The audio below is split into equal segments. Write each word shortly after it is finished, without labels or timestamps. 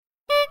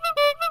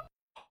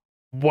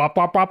Wop,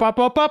 wop, wop, wop,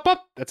 wop, wop,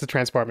 wop. That's a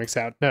transforming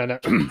sound. No, no.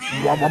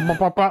 Wop, wop,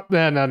 wop, wop, wop.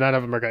 No, none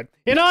of them are good.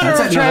 In honor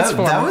of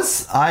Transformers. That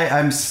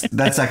was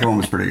that second one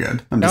was pretty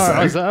good. I'm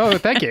just saying.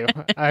 Thank you.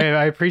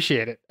 I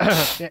appreciate it.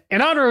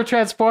 In honor of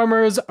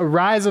Transformers: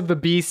 Rise of the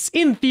Beasts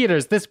in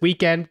theaters this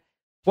weekend,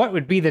 what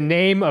would be the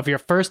name of your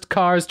first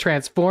car's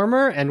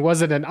Transformer, and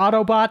was it an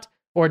Autobot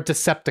or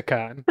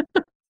Decepticon?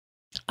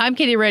 I'm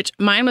Katie Rich.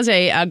 Mine was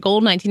a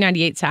gold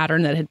 1998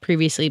 Saturn that had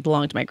previously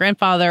belonged to my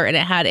grandfather, and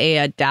it had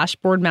a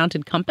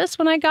dashboard-mounted compass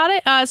when I got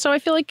it. So I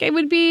feel like it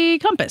would be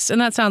Compass, and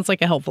that sounds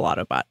like a helpful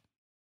Autobot.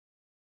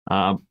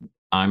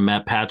 I'm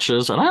Matt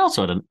Patches, and I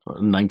also had a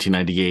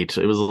 1998.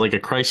 It was like a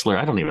Chrysler.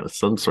 I don't even,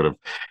 some sort of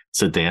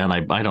sedan.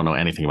 I don't know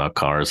anything about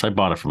cars. I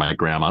bought it for my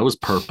grandma. It was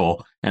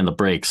purple, and the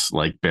brakes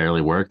like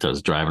barely worked. I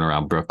was driving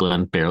around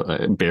Brooklyn,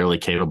 barely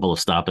capable of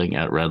stopping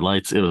at red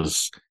lights. It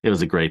was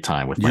a great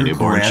time with my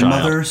newborn child. Your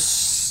grandmother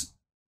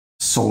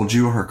sold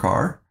you her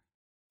car?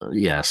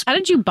 Yes. How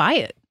did you buy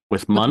it?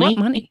 With money? With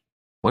what money?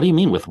 What do you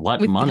mean with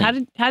what money?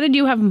 How did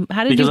you have?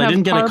 Because I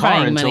didn't get a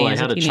car until I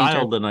had a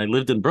child and I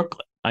lived in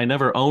Brooklyn. I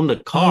never owned a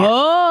car.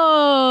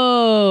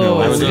 Oh,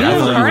 I was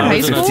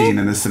high school? 15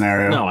 in this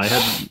scenario. No,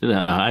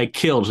 I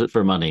killed it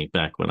for money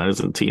back when I was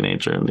a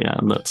teenager, and yeah,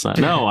 that's not.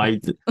 No, I.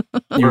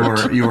 You were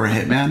a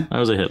hitman. I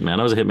was a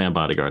hitman. I was a hitman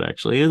bodyguard,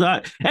 actually.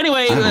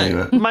 Anyway,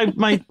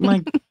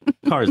 my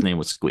car's name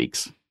was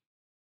Squeaks.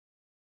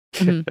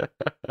 Mm-hmm.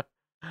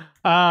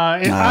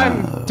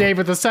 I'm Dave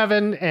with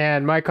Da7e,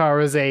 and my car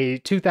was a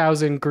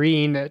 2000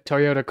 green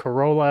Toyota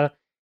Corolla,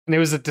 and it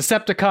was a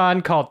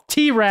Decepticon called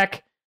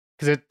T-Wreck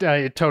because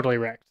it totally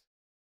wrecked.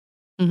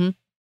 Mm-hmm.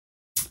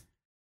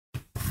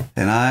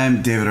 And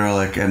I'm David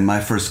Ehrlich, and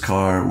my first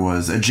car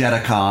was a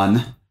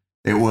Jetacon.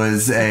 It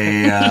was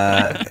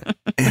a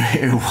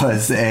it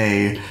was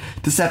a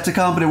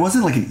Decepticon, but it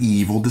wasn't like an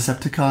evil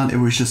Decepticon. It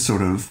was just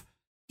sort of,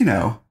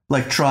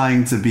 like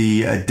trying to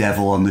be a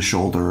devil on the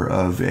shoulder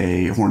of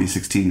a horny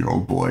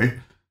 16-year-old boy,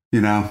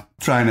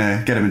 trying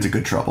to get him into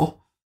good trouble.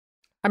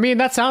 I mean,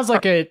 that sounds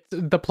like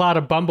the plot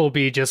of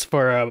Bumblebee just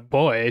for a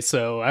boy,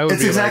 so I would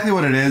It's exactly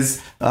what it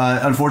is.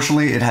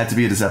 Unfortunately, it had to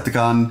be a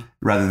Decepticon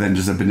rather than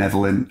just a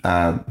benevolent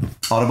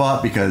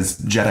Autobot, because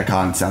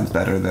Jetacon sounds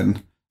better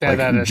than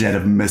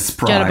Jetimus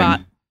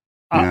Prime.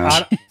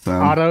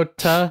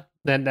 Autota?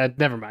 Then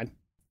never mind.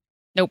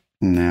 Nope.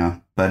 Yeah,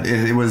 but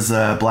it was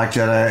Black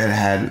Jetta. It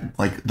had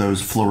like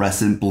those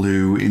fluorescent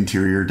blue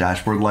interior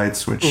dashboard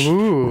lights, which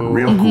were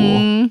real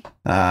cool.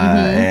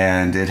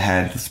 And it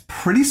had this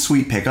pretty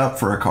sweet pickup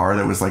for a car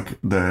that was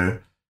like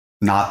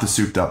not the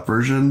souped up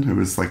version. It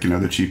was like,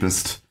 the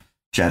cheapest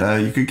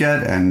Jetta you could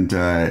get. And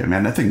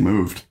man, that thing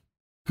moved.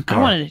 I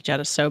wanted a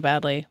Jetta so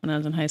badly when I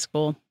was in high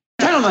school.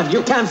 Gentlemen,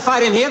 you can't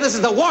fight in here. This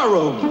is the war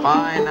room.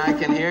 Fine, I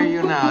can hear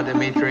you now,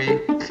 Dimitri.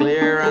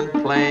 Clear and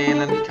plain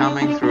and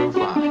coming through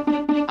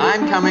fine.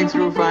 I'm coming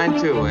through fine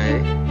too,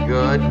 eh?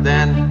 Good.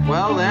 Then,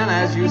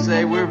 as you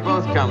say, we're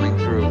both coming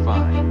through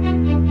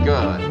fine.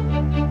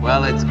 Good.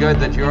 Well, it's good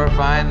that you're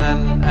fine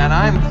and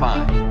I'm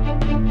fine.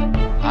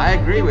 I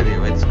agree with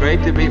you. It's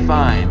great to be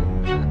fine.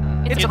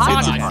 It's a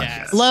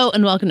podcast. Hello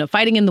and welcome to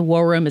Fighting in the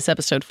War Room. It's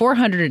episode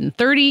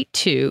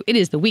 432. It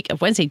is the week of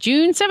Wednesday,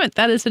 June 7th.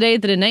 That is the day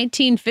that in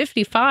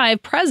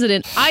 1955,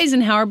 President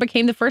Eisenhower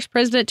became the first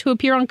president to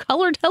appear on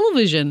color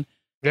television.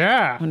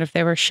 Yeah. I wonder if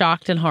they were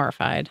shocked and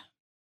horrified.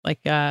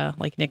 Like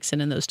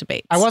Nixon in those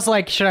debates. I was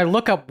like, should I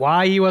look up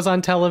why he was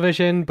on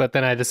television? But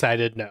then I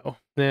decided no.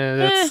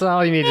 That's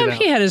all you need to know.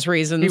 He had his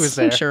reasons. He was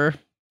there.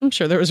 I'm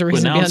sure there was a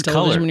reason to be on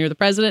television when you were the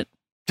president.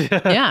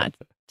 Yeah.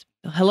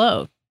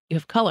 Hello. You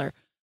have color.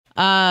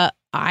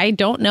 I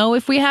don't know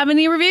if we have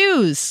any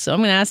reviews, so I'm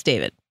going to ask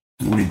David.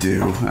 We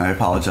do. I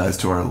apologize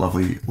to our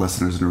lovely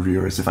listeners and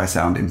reviewers if I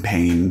sound in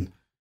pain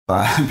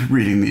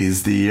reading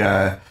these.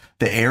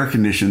 The air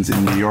conditions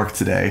in New York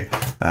today.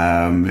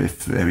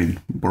 We're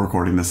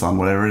recording this on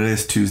whatever it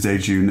is, Tuesday,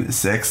 June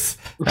 6th,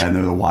 and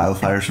there are the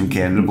wildfires from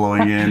Canada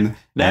blowing in.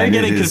 Now you're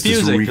getting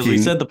confusing because we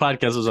said the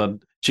podcast was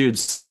on June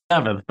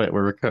 7th, but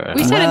we're recording.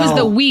 We said it was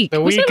the week.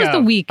 We said it was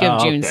the week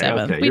of June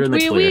 7th.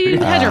 Okay. We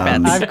had our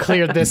bets. I've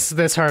cleared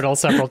this hurdle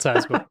several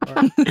times before.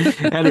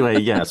 Anyway,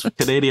 yes,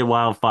 Canadian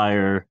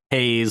wildfire,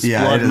 haze,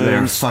 blood moons.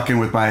 They're fucking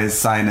with my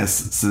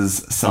sinuses.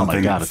 Something. Oh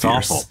my God, it's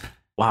fierce. awful.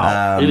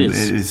 Wow, it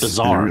is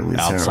bizarre really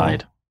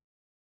outside.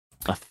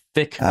 A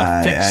thick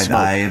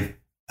smoke.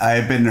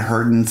 I've been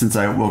hurting since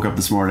I woke up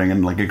this morning,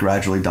 and like it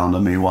gradually dawned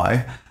on me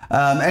why.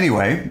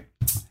 Anyway,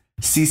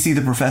 CC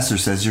the professor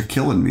says you're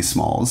killing me,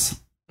 Smalls.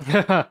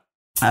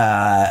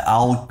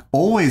 I'll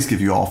always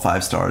give you all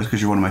 5 stars because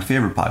you're one of my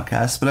favorite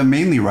podcasts, but I'm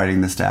mainly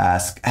writing this to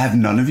ask, have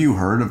none of you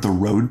heard of The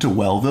Road to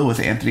Wellville with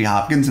Anthony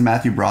Hopkins and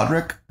Matthew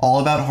Broderick, all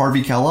about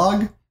Harvey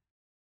Kellogg?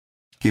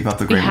 Keep up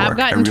the great work.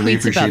 I really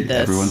appreciate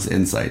everyone's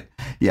insight.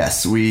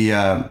 Yes, we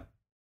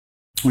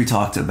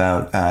talked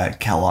about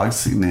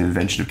Kellogg's and the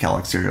invention of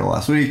Kellogg's cereal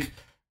last week.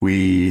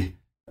 We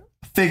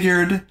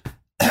figured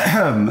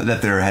that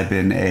there had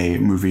been a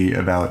movie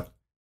about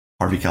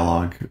Harvey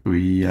Kellogg.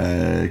 We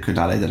could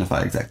not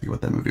identify exactly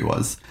what that movie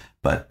was,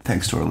 but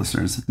thanks to our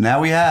listeners,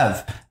 now we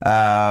have.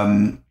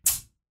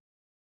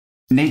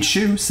 Nate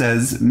Shu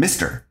says,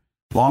 Mr.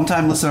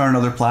 Longtime listener on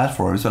other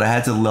platforms, but I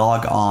had to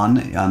log on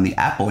the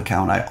Apple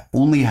account I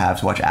only have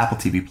to watch Apple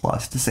TV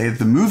Plus to say that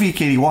the movie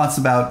Katie wants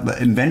about the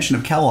invention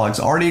of Kellogg's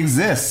already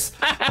exists,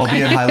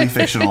 albeit highly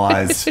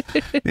fictionalized,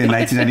 in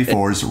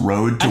 1994's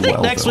Road to I think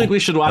Wellville. next week we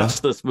should watch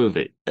this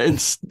movie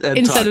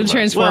instead of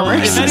Transformers. Well,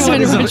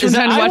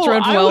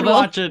 I would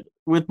watch it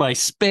with my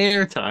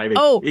spare time.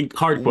 In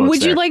hard quotes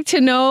would you like to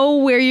know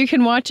where you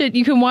can watch it?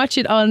 You can watch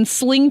it on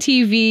Sling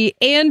TV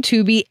and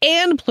Tubi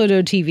and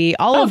Pluto TV.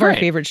 All of our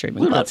favorite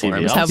streaming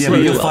platforms have Pluto.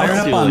 Pluto. You fire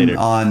it up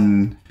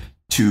on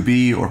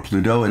Tubi or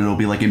Pluto, and it'll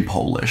be like in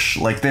Polish.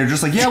 Like they're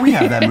just like, yeah, we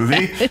have that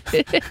movie,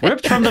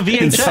 ripped from the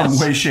VHS in some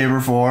way, shape,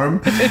 or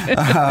form.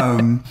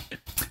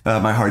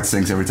 My heart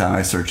sinks every time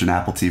I search an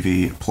Apple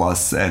TV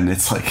Plus, and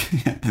it's like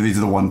these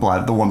are the one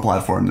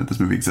platform that this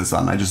movie exists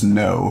on. I just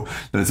know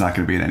that it's not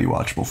going to be in any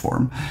watchable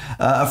form.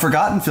 A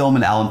forgotten film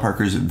in Alan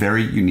Parker's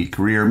very unique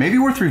career. Maybe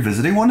worth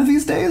revisiting one of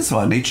these days.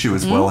 Well, Nate Shu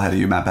is well ahead of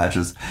you, Matt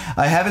Patches.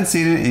 I haven't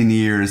seen it in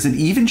years, and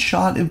even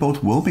shot in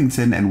both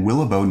Wilmington and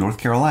Willowbow, North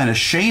Carolina.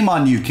 Shame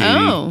on you,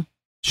 Katie. Oh,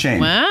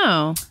 shame!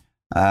 Wow.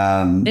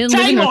 Didn't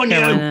live in North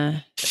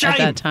Carolina at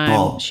that time.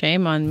 Well,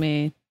 shame on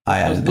me. I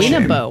added the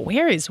Winnebago. shame.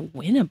 Where is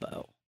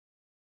Winnebago?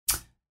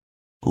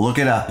 Look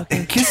it up.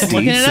 Okay.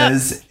 Kisty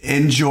says,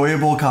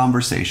 enjoyable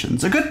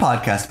conversations. A good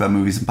podcast about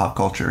movies and pop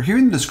culture.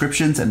 Hearing the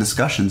descriptions and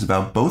discussions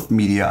about both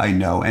media I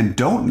know and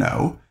don't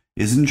know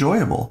is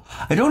enjoyable.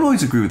 I don't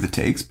always agree with the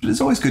takes, but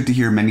it's always good to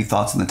hear many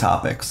thoughts on the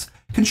topics.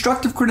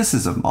 Constructive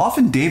criticism.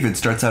 Often David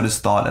starts out his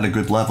thought at a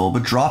good level,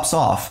 but drops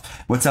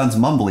off what sounds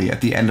mumbly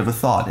at the end of a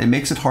thought. It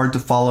makes it hard to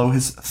follow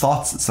his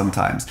thoughts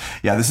sometimes.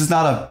 Yeah, this is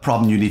not a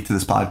problem unique to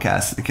this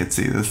podcast,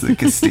 Kitsy. This is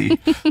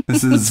Kisty.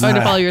 This is it's hard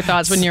to follow your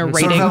thoughts when you're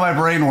sort writing. of how my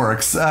brain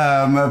works,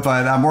 but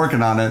I'm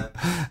working on it.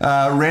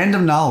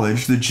 Random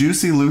knowledge. The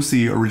Juicy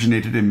Lucy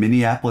originated in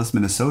Minneapolis,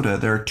 Minnesota.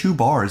 There are two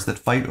bars that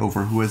fight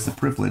over who has the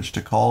privilege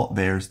to call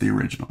theirs the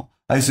original.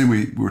 I assume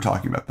we were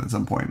talking about that at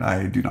some point.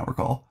 I do not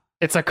recall.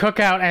 It's a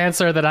cookout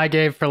answer that I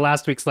gave for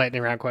last week's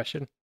lightning round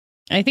question.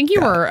 I think you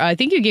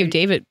gave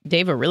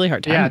Dave a really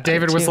hard time. Yeah,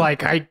 David was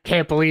like, I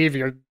can't believe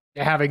you're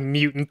having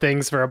mutant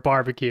things for a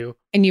barbecue.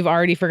 And you've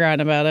already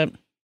forgotten about it.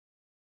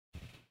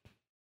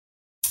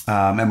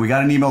 And we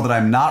got an email that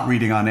I'm not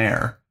reading on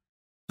air.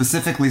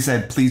 Specifically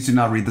said, please do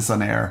not read this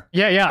on air.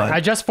 Yeah. But, I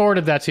just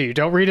forwarded that to you.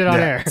 Don't read it on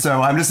air.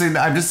 So I'm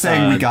just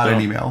saying we got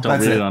an email. Don't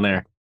That's read it it on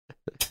air.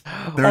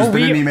 There's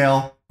been an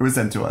email. It was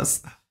sent to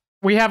us.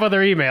 We have other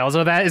emails.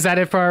 Is that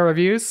it for our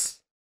reviews?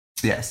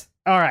 Yes.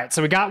 All right.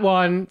 So we got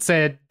one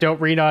said,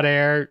 don't read on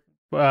air.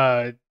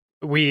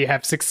 We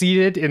have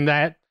succeeded in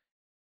that.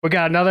 We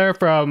got another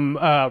from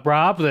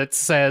Rob that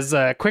says,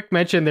 quick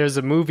mention, there's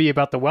a movie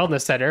about the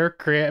wellness center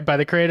by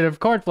the creator of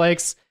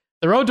Cornflakes,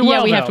 The Road to Wellville.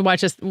 Yeah, we have to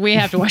watch this. We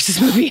have to watch this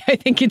movie. I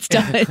think it's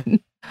done.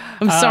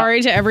 I'm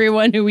sorry to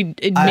everyone who made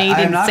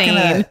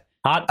insane.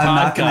 Hot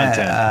pod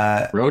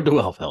content. Road to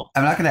Wellville.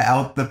 I'm not going to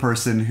out the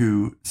person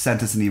who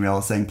sent us an email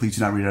saying, please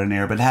do not read it on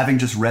air. But having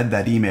just read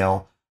that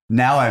email,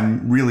 now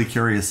I'm really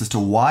curious as to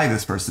why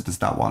this person does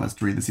not want us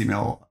to read this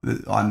email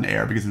on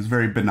air, because it was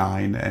very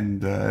benign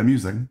and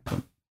amusing.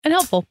 And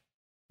helpful.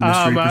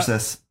 Mystery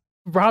persists.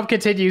 Rob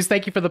continues,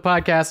 thank you for the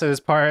podcast.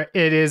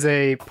 It is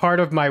a part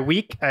of my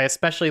week. I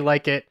especially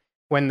like it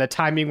when the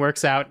timing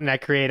works out and I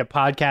create a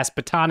podcast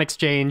baton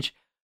exchange,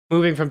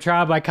 moving from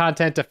trial by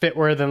content to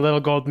Fitward and Little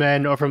Gold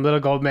Men, or from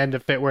Little Gold Men to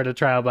Fitward to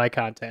trial by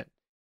content.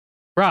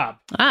 Rob.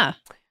 I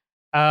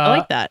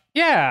like that.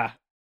 Yeah.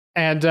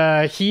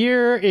 And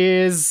here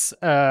is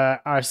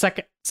our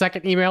second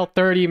email,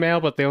 third email,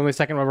 but the only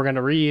second one we're going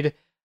to read.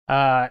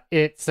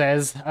 It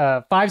says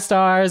 5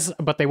 stars,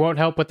 but they won't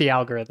help with the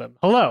algorithm.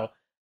 Hello.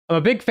 I'm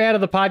a big fan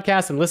of the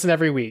podcast and listen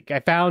every week. I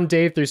found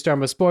Dave through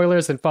Storm of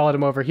Spoilers and followed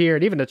him over here,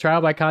 and even to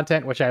Trial by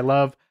Content, which I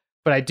love,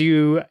 but I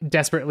do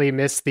desperately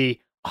miss the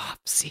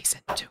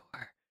off-season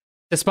tour.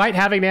 Despite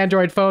having an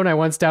Android phone, I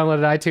once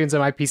downloaded iTunes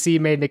on my PC,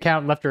 made an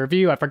account, and left a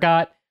review. I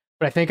forgot,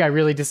 but I think I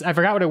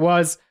forgot what it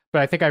was,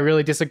 but I think I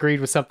really disagreed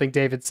with something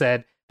David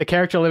said. The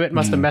character limit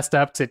must have messed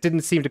up, because it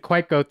didn't seem to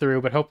quite go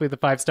through, but hopefully the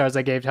 5 stars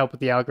I gave help with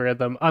the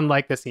algorithm,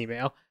 unlike this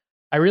email.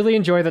 I really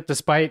enjoy that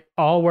despite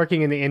all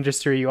working in the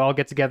industry, you all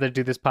get together to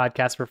do this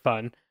podcast for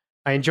fun.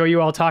 I enjoy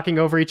you all talking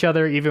over each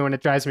other, even when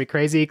it drives me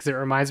crazy, because it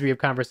reminds me of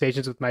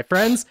conversations with my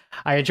friends.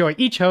 I enjoy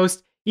each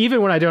host,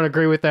 even when I don't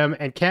agree with them,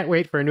 and can't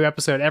wait for a new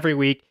episode every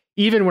week,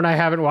 even when I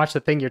haven't watched the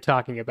thing you're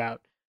talking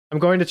about. I'm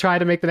going to try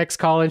to make the next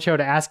call-in show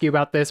to ask you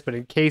about this, but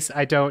in case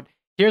I don't,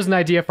 here's an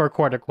idea for a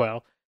quarter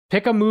quell.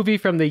 Pick a movie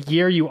from the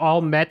year you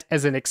all met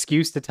as an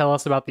excuse to tell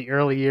us about the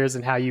early years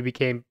and how you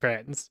became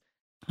friends.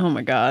 Oh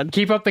my God.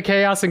 Keep up the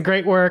chaos and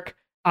great work.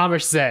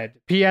 Amish said.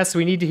 P.S.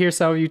 We need to hear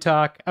some of you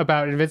talk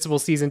about Invincible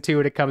Season 2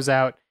 when it comes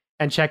out,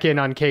 and check in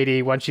on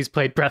Katie once she's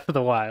played Breath of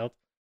the Wild.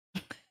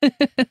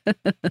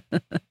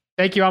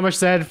 Thank you, Amish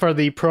said, for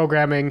the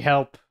programming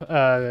help.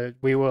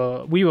 We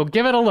will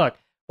give it a look.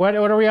 What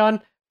are we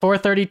on?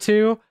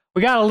 432?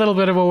 We got a little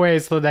bit of a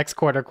ways to the next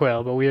quarter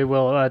quill, but we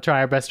will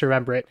try our best to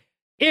remember it.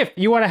 If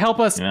you want to help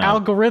us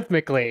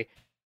algorithmically,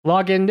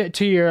 log in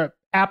to your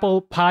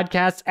Apple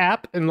Podcasts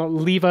app and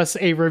leave us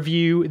a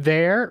review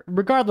there,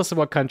 regardless of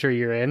what country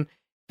you're in.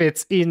 If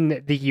it's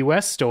in the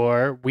US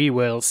store, we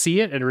will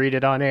see it and read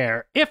it on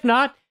air. If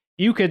not,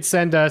 you could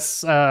send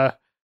us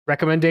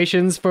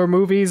recommendations for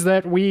movies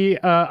that we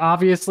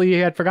obviously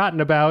had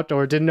forgotten about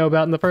or didn't know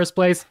about in the first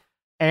place,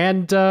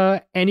 and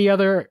any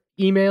other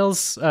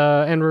emails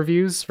and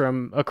reviews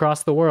from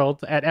across the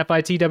world at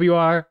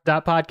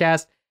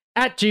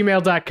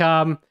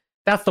fitwr.podcast@gmail.com.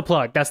 That's the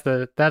plug.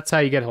 That's how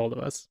you get a hold of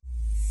us.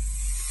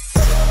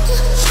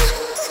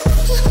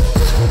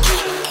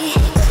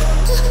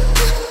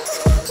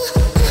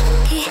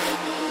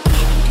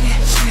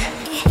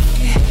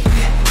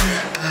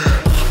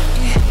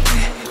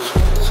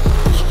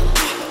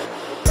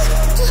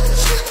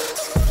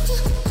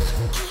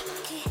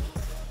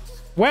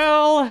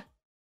 Well,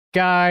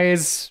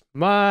 guys,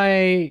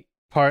 my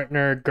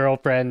partner,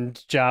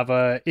 girlfriend,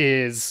 Java,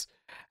 is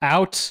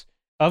out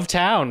of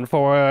town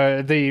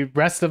for the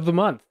rest of the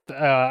month.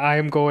 I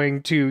am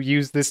going to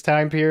use this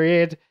time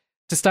period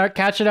to start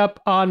catching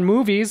up on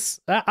movies.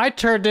 I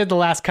turned in the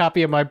last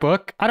copy of my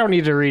book. I don't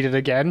need to read it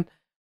again.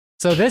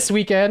 So this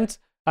weekend,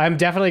 I'm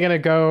definitely going to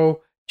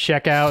go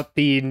check out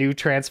the new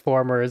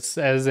Transformers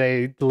as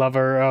a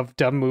lover of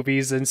dumb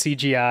movies and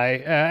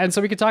CGI. And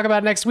so we can talk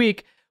about it next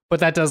week. But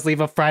that does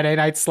leave a Friday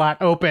night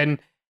slot open.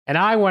 And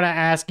I want to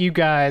ask you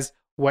guys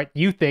what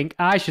you think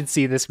I should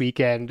see this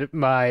weekend,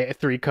 my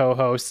three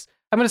co-hosts.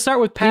 I'm going to start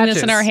with Patches.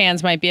 This in our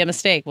hands might be a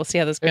mistake. We'll see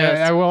how this goes.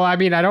 Well, I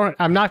mean,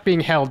 I'm not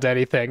being held to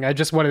anything. I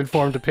just want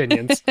informed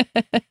opinions.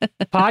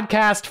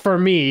 Podcast for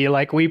me,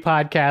 like we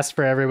podcast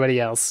for everybody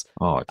else.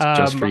 Oh, it's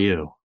just for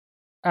you.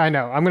 I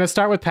know. I'm going to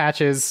start with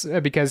Patches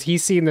because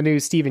he's seen the new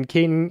Stephen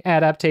King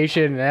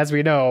adaptation. And as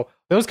we know,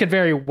 those could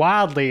vary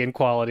wildly in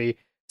quality.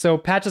 So,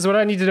 Patches, what do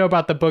I need to know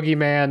about the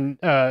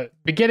Boogeyman,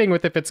 beginning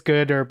with if it's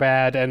good or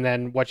bad, and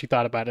then what you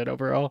thought about it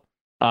overall?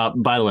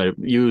 By the way,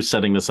 you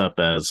setting this up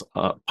as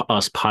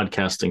us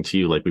podcasting to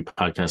you like we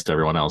podcast to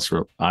everyone else.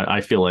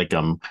 I feel like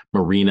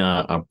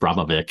Marina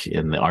Abramovic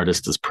in The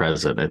Artist is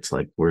Present. It's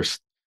like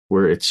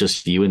it's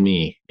just you and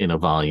me in a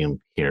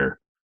volume here.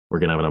 We're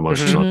going to have an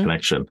emotional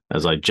connection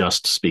as I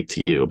just speak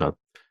to you about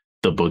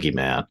The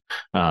Boogeyman,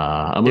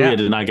 a movie I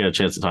did not get a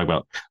chance to talk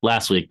about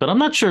last week, but I'm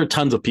not sure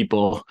tons of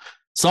people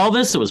saw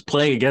this. It was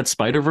playing against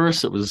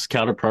Spider-Verse. It was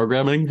counter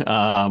programming,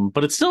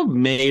 but it still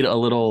made a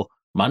little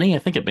money. I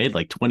think it made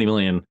like 20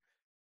 million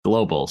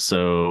global.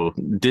 So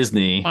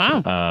Disney,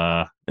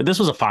 this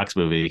was a Fox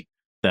movie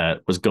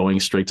that was going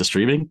straight to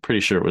streaming.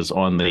 Pretty sure it was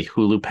on the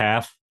Hulu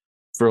path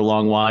for a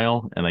long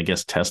while, and I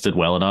guess tested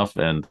well enough.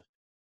 And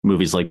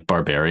movies like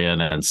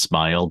Barbarian and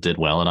Smile did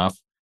well enough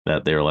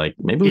that they were like,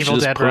 maybe we should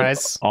just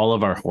put all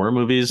of our horror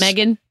movies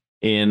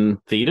in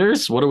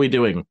theaters. What are we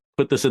doing?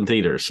 Put this in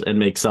theaters and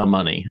make some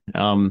money.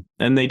 And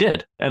they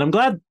did. And I'm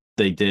glad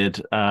they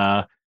did.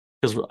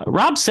 Because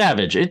Rob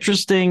Savage,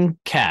 interesting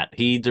cat.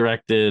 He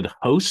directed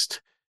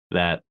Host,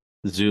 that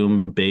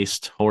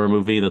Zoom-based horror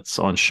movie that's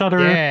on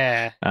Shudder.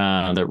 Yeah.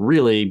 That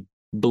really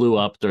blew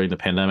up during the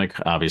pandemic,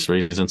 obvious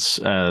reasons.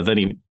 Then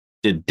he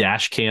did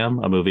Dash Cam,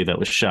 a movie that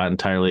was shot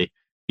entirely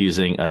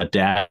using a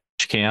dash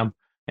cam.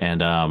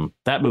 And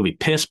that movie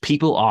pissed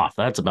people off.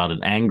 That's about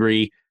an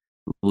angry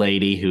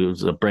lady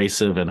who's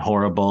abrasive and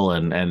horrible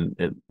and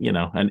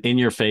an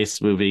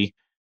in-your-face movie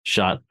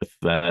shot with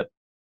that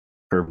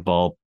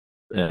curveball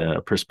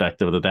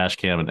perspective of the dash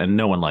cam, and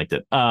no one liked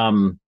it.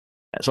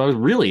 So I was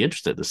really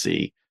interested to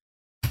see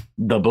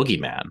The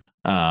Boogeyman,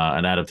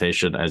 an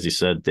adaptation, as you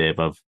said, Dave,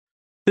 of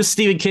this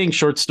Stephen King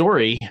short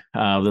story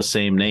of the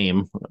same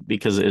name,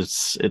 because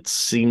it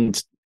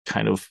seemed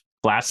kind of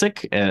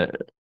classic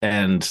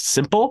and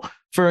simple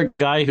for a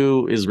guy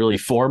who is really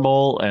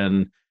formal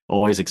and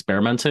always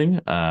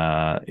experimenting.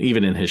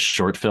 Even in his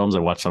short films, I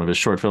watched some of his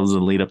short films in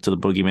the lead up to The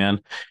Boogeyman,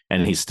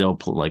 and he's still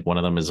like, one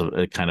of them is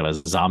a kind of a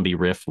zombie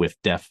riff with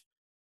deaf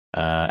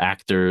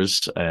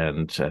actors,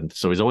 and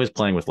so he's always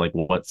playing with like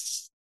what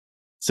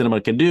cinema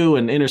can do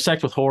and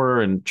intersect with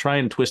horror and try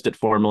and twist it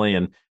formally.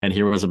 And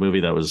here was a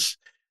movie that was,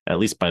 at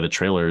least by the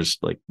trailers,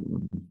 like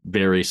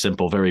very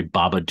simple, very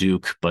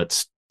Babadook,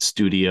 but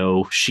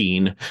studio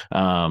sheen.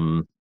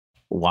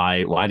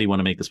 Why do you want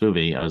to make this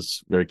movie? I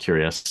was very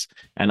curious,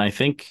 and I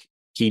think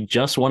he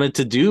just wanted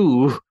to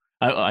do.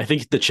 I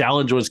think the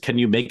challenge was, can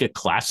you make a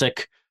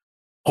classic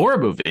horror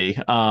movie?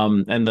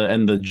 And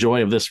the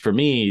joy of this for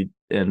me,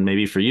 and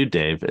maybe for you,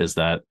 Dave, is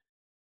that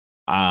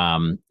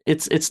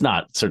it's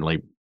not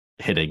certainly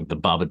hitting the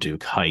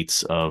Babadook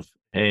heights of,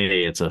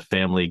 hey, it's a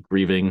family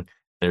grieving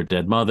their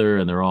dead mother,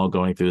 and they're all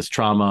going through this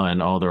trauma,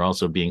 and they're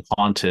also being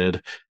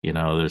haunted.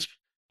 There's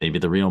maybe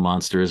the real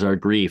monster is our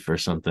grief or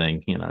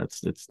something.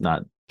 It's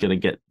not going to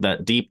get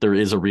that deep. There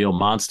is a real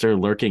monster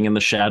lurking in the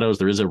shadows.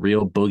 There is a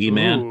real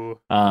boogeyman.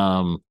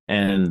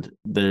 And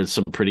there's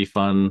some pretty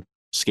fun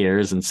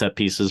scares and set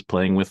pieces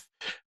playing with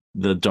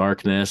the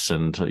darkness.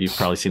 And you've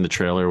probably seen the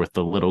trailer with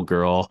the little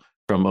girl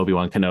from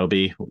Obi-Wan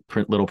Kenobi.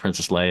 Little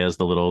Princess Leia is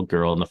the little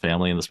girl in the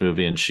family in this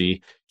movie, and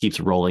she keeps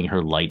rolling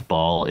her light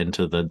ball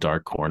into the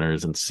dark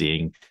corners and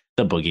seeing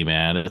the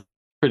boogeyman. It's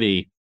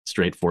pretty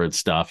straightforward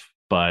stuff,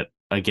 but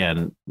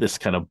again, this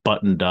kind of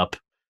buttoned up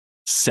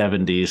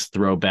 70s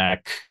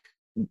throwback,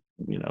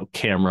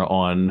 camera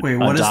on. Wait,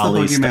 what does the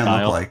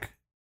boogeyman look like?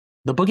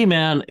 The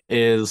boogeyman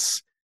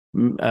is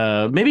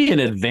maybe an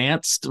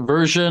advanced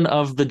version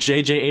of the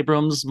J.J.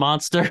 Abrams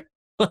monster,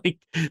 like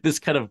this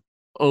kind of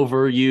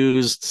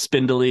overused,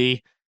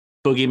 spindly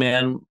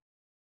boogeyman,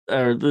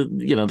 or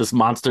this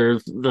monster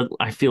that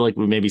I feel like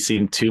we've maybe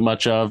seen too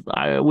much of.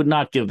 I would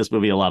not give this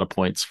movie a lot of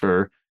points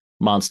for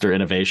monster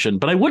innovation,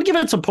 but I would give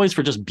it some points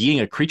for just being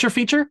a creature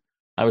feature.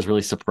 I was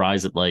really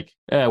surprised that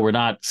we're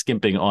not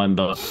skimping on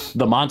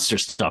the monster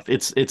stuff.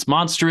 It's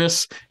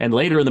monstrous, and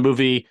later in the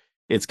movie,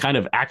 it's kind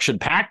of action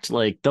packed.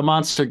 Like the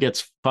monster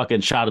gets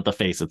fucking shot at the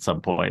face at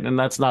some point, and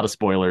that's not a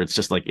spoiler. It's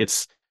just like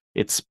it's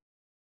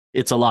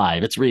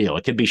alive. It's real.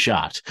 It can be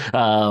shot,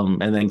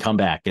 and then come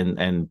back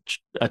and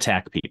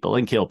attack people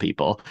and kill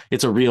people.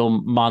 It's a real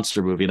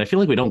monster movie, and I feel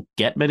like we don't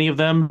get many of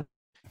them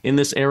in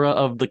this era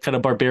of the kind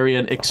of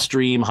barbarian,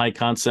 extreme, high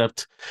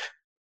concept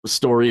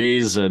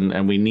stories,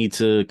 and we need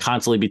to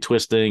constantly be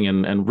twisting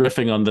and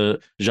riffing on the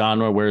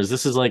genre, whereas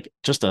this is like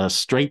just a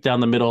straight down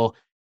the middle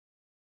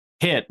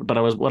hit.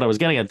 But what I was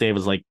getting at, Dave,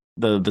 was like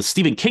the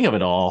Stephen King of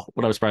it all.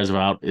 What I was surprised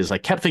about is I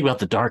kept thinking about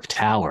The Dark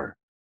Tower.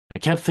 I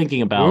kept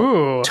thinking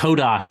about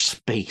Todash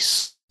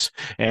space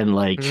and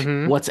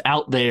what's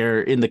out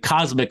there in the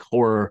cosmic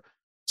horror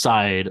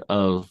side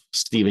of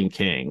Stephen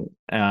King.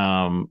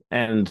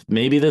 And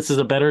maybe this is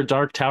a better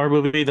Dark Tower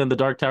movie than the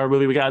Dark Tower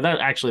movie we got. That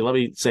actually, let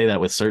me say that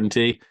with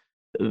certainty.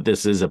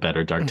 This is a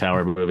better Dark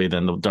Tower movie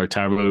than the Dark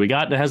Tower movie we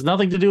got. And it has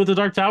nothing to do with the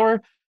Dark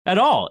Tower at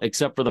all,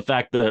 except for the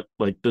fact that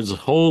there's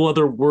whole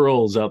other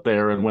worlds out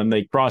there, and when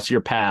they cross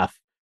your path,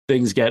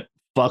 things get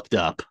fucked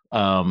up.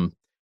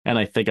 And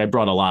I think I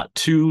brought a lot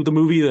to the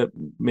movie that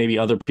maybe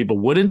other people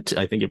wouldn't.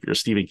 I think if you're a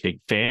Stephen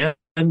King fan,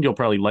 you'll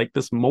probably like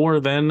this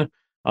more than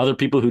other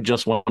people who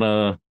just want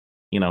to,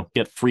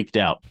 get freaked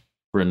out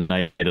for a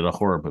night at a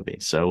horror movie.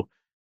 So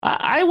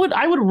I would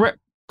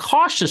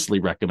cautiously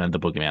recommend The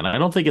Boogeyman. I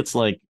don't think it's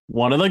like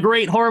one of the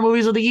great horror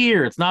movies of the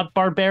year. It's not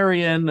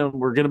barbarian, and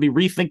we're going to be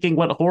rethinking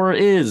what horror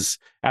is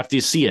after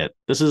you see it.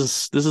 This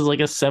is like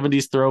a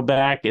 70s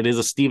throwback. It is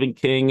a Stephen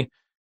King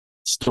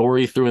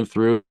story through and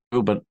through,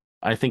 but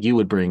I think you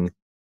would bring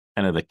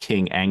kind of the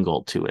King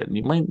angle to it.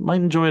 You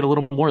might enjoy it a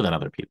little more than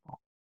other people.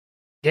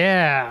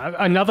 Yeah,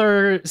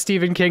 another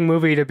Stephen King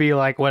movie to be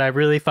like, what I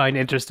really find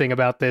interesting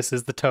about this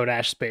is the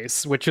Todash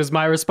space, which is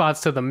my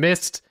response to The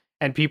Mist,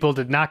 and people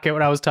did not get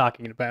what I was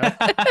talking about.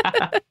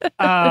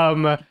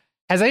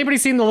 Has anybody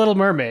seen The Little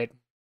Mermaid?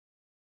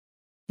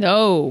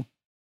 No.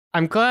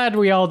 I'm glad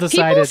we all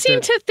decided People seem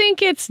to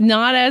think it's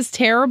not as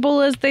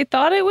terrible as they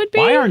thought it would be.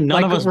 Why are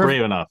none of us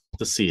brave enough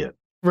to see it?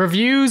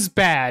 Reviews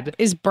bad.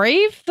 Is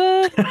brave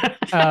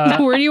the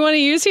word you want to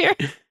use here?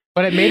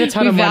 But it made a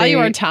ton of money. We value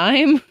our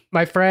time.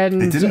 My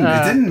friend, it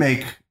didn't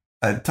make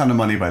a ton of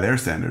money by their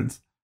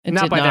standards.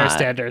 Not by their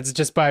standards,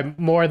 just by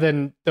more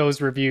than those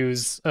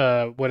reviews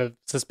would have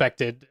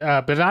suspected.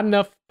 But not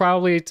enough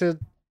probably to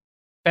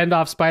fend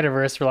off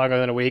Spider-Verse for longer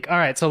than a week. All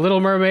right, so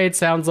Little Mermaid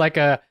sounds like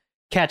a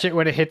catch it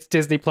when it hits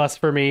Disney Plus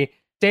for me.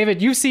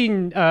 David, you've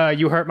seen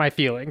You Hurt My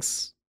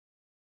Feelings.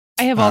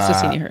 I have also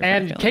seen You Hurt My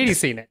Feelings. And Katie's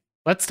seen it.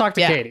 Let's talk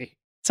to Katie.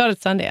 So did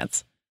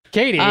Sundance.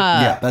 Katie.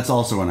 Yeah, that's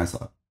also when I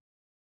saw it.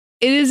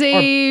 It is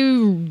a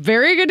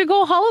very good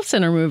Nicole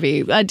Holofcener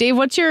movie. Dave,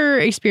 what's your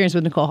experience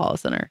with Nicole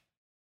Holofcener?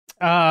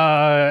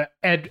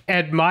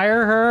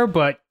 Admire her,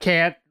 but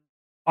can't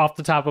off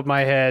the top of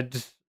my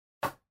head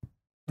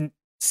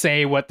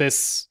say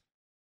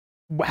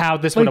how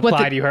this would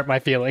apply to You Hurt My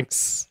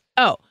Feelings.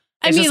 Oh,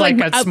 it's just like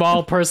a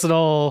small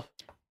personal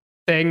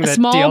thing. A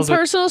small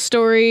personal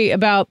story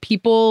about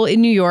people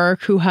in New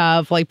York who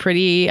have like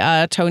pretty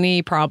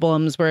Tony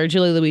problems, where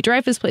Julie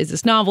Louis-Dreyfus plays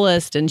this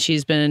novelist, and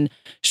she's been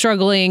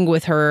struggling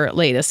with her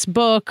latest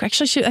book.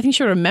 Actually, I think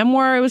she wrote a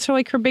memoir. It was her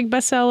big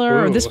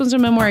bestseller, or this one's a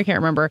memoir. I can't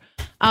remember.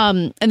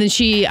 And then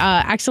she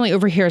accidentally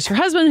overhears her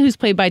husband, who's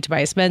played by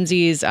Tobias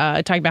Menzies,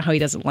 talking about how he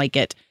doesn't like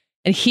it.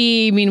 And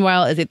he,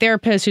 meanwhile, is a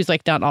therapist who's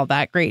not all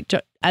that great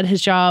at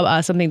his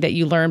job. Something that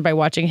you learn by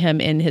watching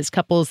him in his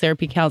couples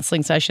therapy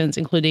counseling sessions,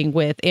 including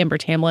with Amber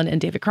Tamlin and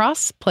David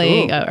Cross,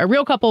 playing a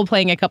real couple,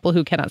 playing a couple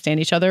who cannot stand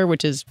each other,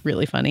 which is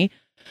really funny.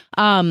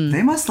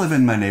 They must live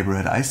in my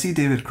neighborhood. I see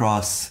David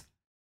Cross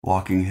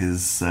walking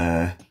his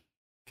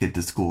kid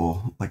to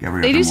school every other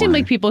morning. They do seem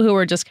like people who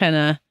are just kind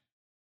of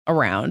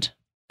around,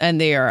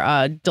 and they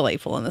are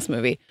delightful in this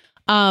movie.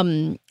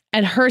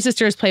 And her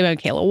sister is played by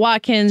Michaela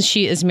Watkins.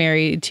 She is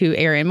married to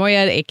Arian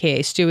Moayed,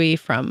 a.k.a. Stewie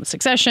from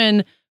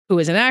Succession, who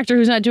is an actor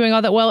who's not doing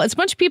all that well. It's a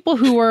bunch of people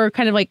who are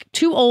kind of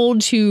too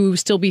old to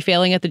still be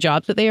failing at the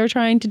jobs that they are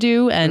trying to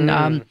do.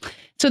 And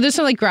so there's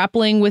some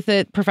grappling with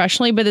it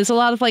professionally, but there's a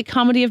lot of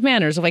comedy of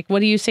manners of what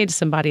do you say to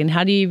somebody and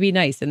how do you be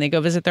nice? And they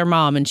go visit their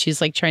mom, and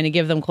she's trying to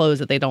give them clothes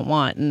that they don't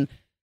want. And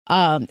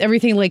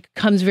Everything like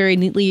comes very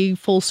neatly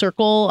full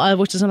circle,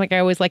 which is something I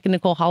always like in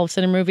Nicole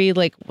Holofcener movie,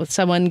 like with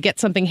someone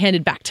gets something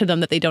handed back to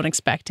them that they don't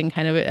expect and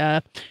kind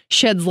of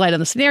sheds light on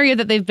the scenario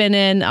that they've been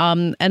in.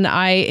 And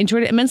I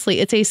enjoyed it immensely.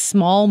 It's a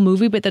small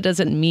movie, but that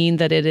doesn't mean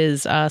that it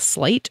is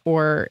slight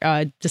or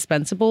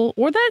dispensable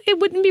or that it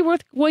wouldn't be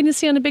worth going to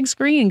see on a big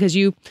screen because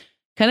you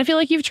kind of feel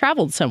like you've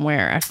traveled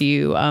somewhere after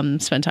you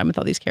spend time with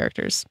all these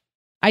characters.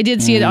 I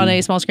did see it on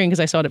a small screen because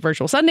I saw it at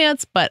Virtual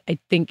Sundance, but I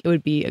think it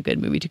would be a good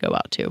movie to go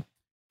out to.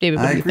 David,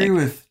 I agree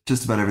with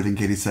just about everything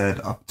Katie said,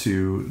 up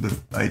to the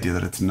idea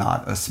that it's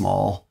not a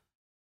small,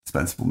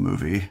 dispensable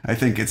movie. I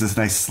think it's a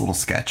nice little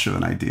sketch of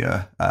an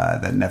idea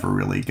that never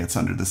really gets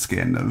under the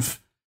skin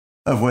of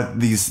what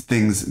these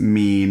things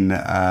mean.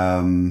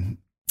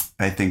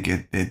 I think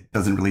it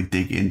doesn't really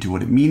dig into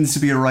what it means to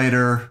be a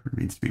writer, what it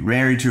means to be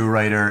married to a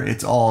writer.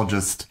 It's all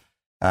just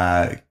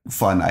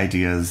fun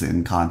ideas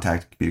in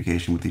contact,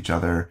 communication with each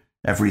other.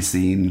 Every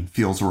scene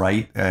feels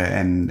right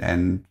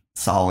and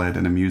solid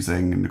and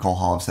amusing, and Nicole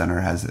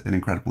Holofcener has an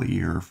incredible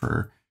ear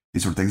for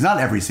these sort of things. Not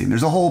every scene.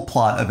 There's a whole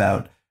plot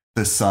about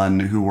the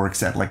son who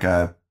works at like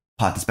a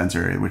pot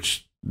dispenser,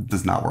 which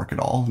does not work at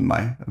all in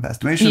my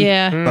estimation.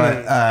 Yeah.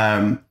 But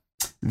I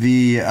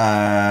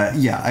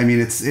mean,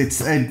 it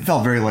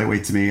felt very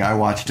lightweight to me. I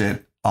watched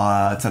it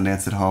at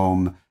Sundance at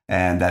home,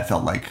 and that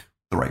felt like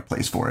the right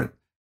place for it,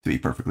 to be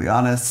perfectly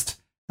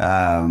honest.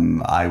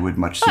 I would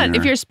much sooner. But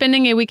if you're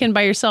spending a weekend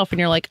by yourself and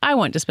you're like, I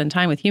want to spend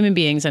time with human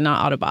beings and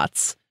not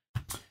Autobots,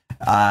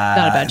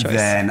 not a bad choice.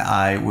 Then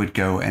I would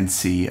go and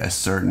see a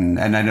certain,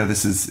 and I know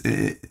this is,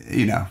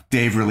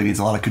 Dave really needs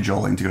a lot of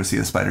cajoling to go see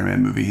a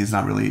Spider-Man movie. He's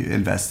not really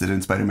invested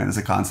in Spider-Man as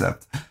a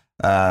concept.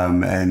 We'll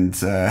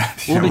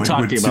be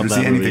talking about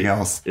that anything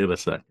else in a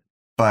second.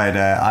 But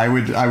I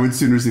would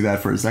sooner see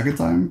that for a second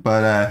time.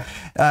 But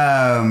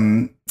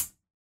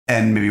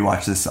and maybe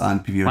watch this on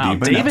PVOD. Wow,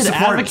 but David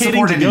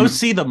advocating to go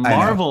see the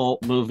Marvel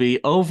movie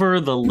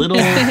over the little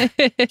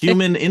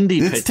human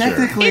indie it's picture.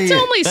 Technically, it's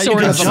only that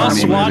sort you of can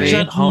just watch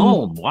at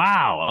home.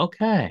 Wow.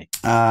 Okay.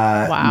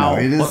 Wow. No,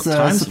 it is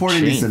supporting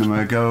changed.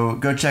 cinema.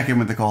 Go check in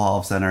with the Nicole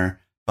Holofcener,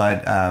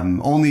 but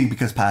only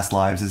because Past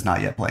Lives is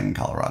not yet playing in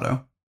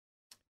Colorado.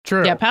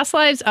 True. Yeah, Past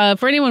Lives.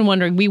 For anyone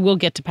wondering, we will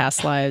get to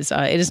Past Lives.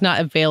 It is not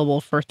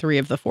available for 3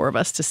 of the 4 of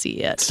us to see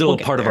yet. Still We'll a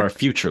get part of there. our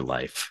future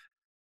life.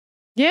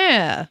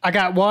 Yeah. I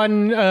got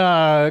one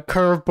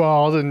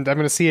curveball, and I'm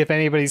going to see if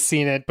anybody's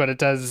seen it,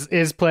 but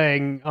is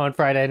playing on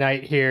Friday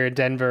night here in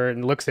Denver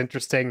and looks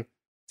interesting.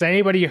 Has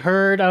anybody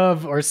heard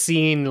of or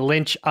seen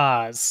Lynch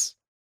Oz?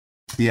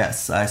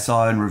 Yes, I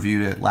saw and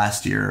reviewed it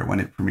last year when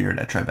it premiered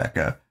at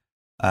Tribeca.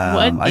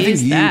 What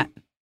is that?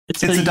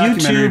 It's a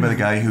documentary by the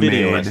guy who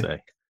video made.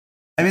 essay.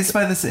 I mean,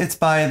 it's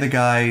by the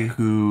guy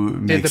who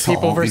makes The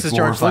People all these versus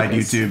George glorified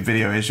Lucas. YouTube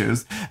video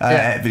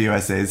video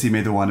essays. He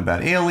made the one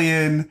about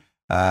Alien.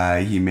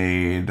 He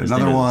made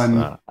another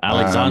one.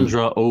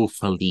 Alexandra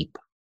O'Philippe. I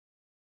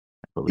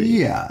believe.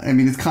 Yeah, I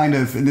mean, it's kind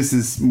of, and this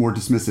is more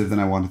dismissive than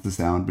I wanted to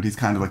sound, but he's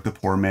kind of like the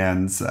poor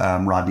man's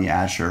Rodney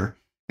Asher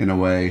in a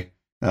way.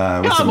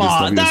 Come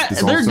on,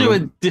 they're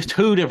doing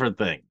 2 different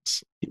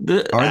things.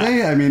 Are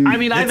they? I mean,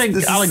 I think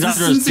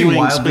Alexandra's doing doing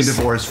wildly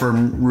divorced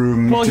from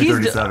Room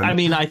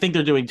 237. I think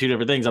they're doing 2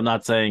 different things. I'm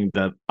not saying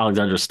that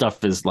Alexandra's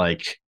stuff is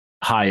like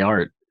high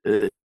art.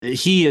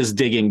 He is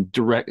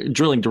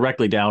drilling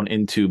directly down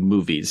into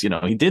movies. You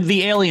know, he did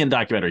the Alien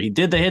documentary. He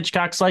did the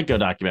Hitchcock Psycho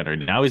documentary.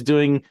 Now he's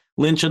doing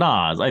Lynch and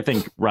Oz. I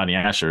think Rodney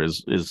Asher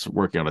is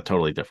working on a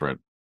totally different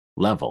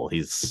level.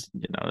 He's,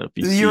 if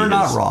you you're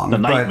not wrong. The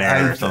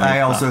Nightmare. But I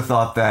also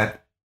thought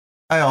that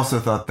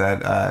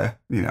the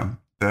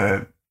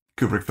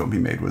Kubrick film he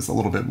made was a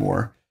little bit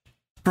more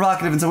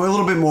provocative and so a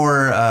little bit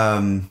more a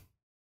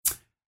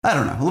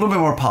little bit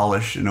more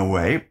polished in a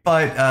way.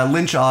 But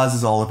Lynch Oz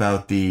is all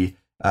about the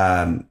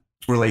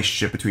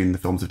relationship between the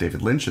films of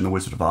David Lynch and The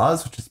Wizard of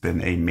Oz, which has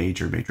been a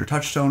major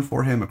touchstone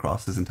for him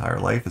across his entire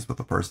life as both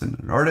a person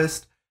and an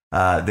artist.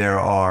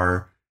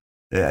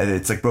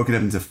 It's like broken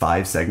up into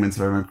 5 segments,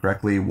 if I remember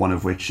correctly, one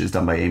of which is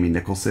done by Amy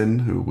Nicholson,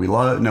 who we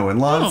know and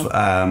love,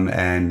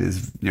 and is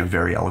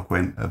very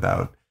eloquent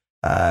about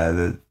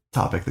the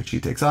topic that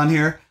she takes on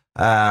here.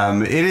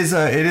 It is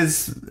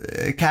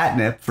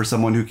catnip for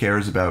someone who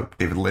cares about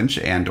David Lynch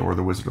and or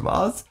The Wizard of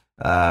Oz.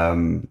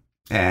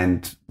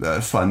 And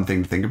a fun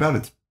thing to think about.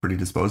 It's pretty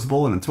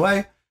disposable in its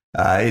way.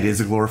 It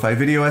is a glorified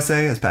video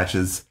essay, as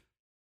Patches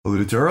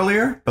alluded to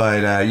earlier,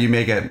 but you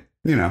may get,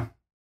 you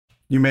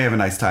may have a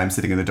nice time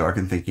sitting in the dark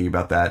and thinking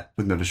about that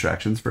with no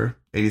distractions for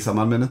 80 some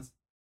odd minutes.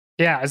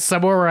 Yeah, it's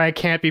somewhere where I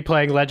can't be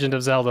playing Legend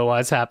of Zelda while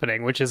it's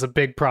happening, which is a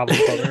big problem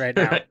for me right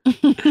now.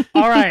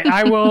 All right,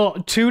 I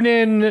will tune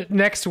in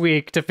next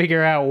week to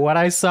figure out what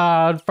I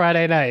saw on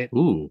Friday night.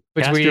 Ooh,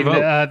 between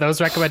those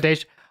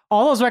recommendations.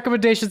 All those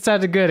recommendations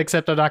sounded good,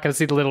 except I'm not going to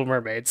see The Little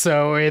Mermaid.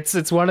 So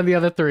it's one of the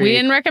other 3. We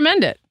didn't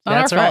recommend it.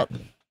 Not our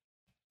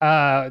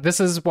fault. This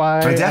is why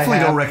I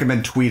definitely don't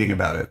recommend tweeting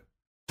about it.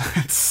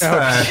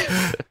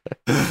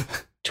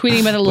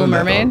 Tweeting about The Little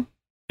Mermaid?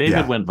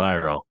 David went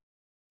viral.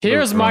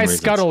 Here's my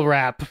scuttle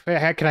rap.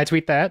 Can I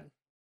tweet that?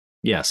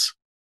 Yes.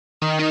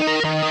 I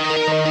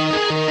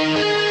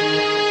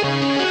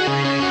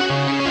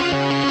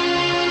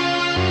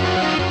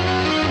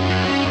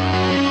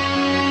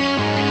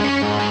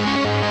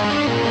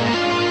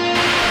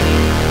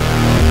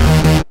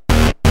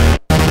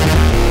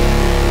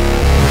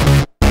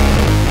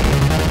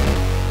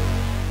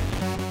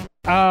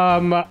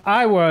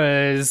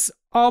was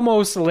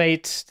almost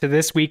late to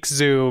this week's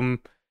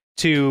Zoom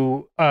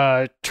to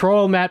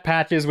troll Matt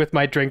Patches with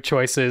my drink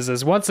choices,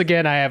 as once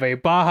again I have a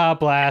Baja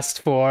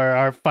Blast for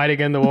our Fighting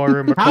in the War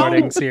Room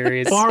recording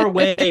series. How far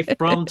away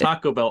from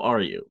Taco Bell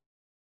are you?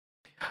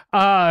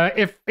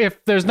 If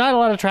there's not a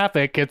lot of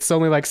traffic, it's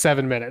only like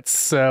 7 minutes,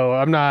 so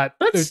I'm not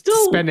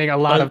spending a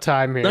lot of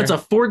time here. That's a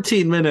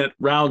 14-minute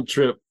round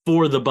trip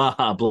for the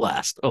Baja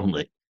Blast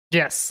only.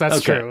 Yes, that's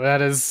true.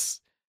 That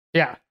is,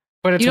 yeah.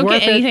 But it's you don't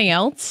worth get anything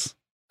else?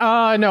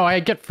 No,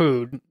 I get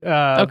food.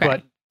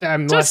 But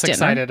I'm So less it's dinner.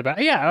 excited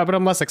about. Yeah, but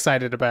I'm less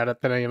excited about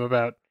it than I am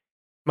about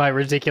my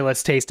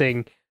ridiculous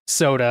tasting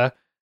soda.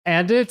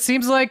 And it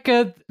seems like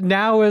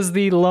now is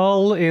the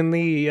lull in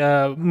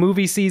the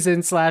movie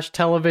season /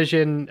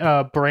 television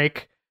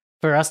break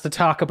for us to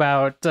talk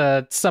about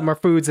summer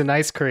foods and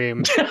ice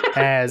cream,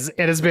 as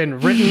it has been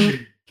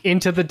written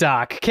into the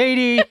doc.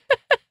 Katie,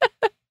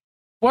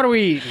 what are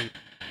we eating?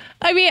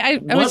 I mean, I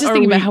was just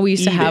thinking about how we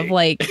used to have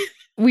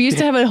we used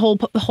to have a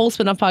whole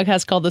spin-off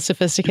podcast called The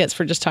Sophisticates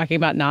for just talking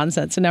about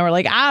nonsense. And now we're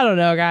like, I don't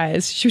know,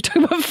 guys. Should we talk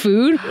about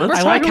food?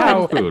 I like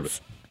how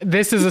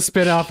this is a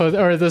spin-off of,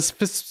 or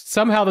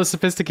somehow the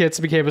Sophisticates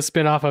became a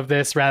spin-off of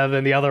this rather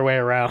than the other way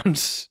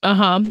around.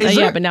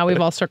 Yeah, but now we've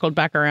all circled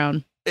back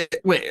around.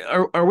 Wait,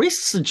 are we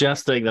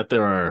suggesting that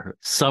there are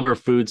summer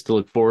foods to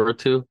look forward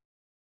to? Do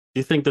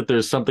you think that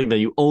there's something that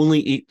you only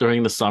eat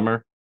during the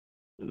summer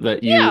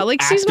that you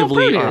like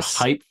actively are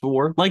hyped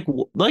for? Like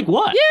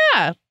what?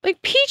 Yeah,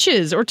 like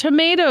peaches or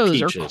tomatoes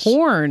or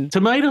corn.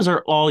 Tomatoes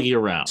are all year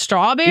round.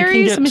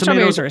 Strawberries?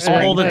 Strawberries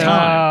are all the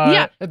time.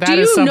 Yeah. Do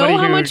you know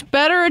how much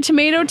better a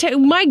tomato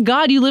My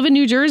God, you live in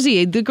New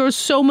Jersey. There grows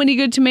so many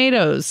good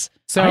tomatoes.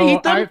 So I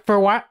eat them. for a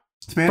while,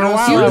 Tomatoes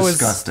I are was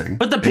disgusting.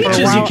 But the peaches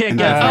you can't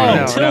get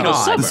until the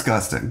summer.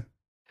 Disgusting.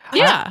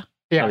 Yeah.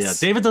 Yes. Oh, yeah.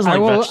 David doesn't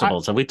like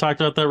vegetables. Have we talked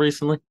about that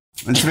recently?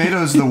 And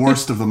tomatoes are the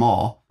worst of them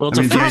all. Well, I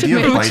mean, the idea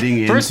of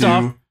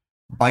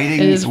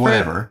biting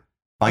whatever.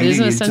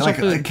 Biting into like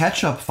a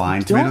ketchup,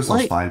 fine. Tomato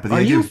sauce, fine. But the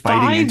idea of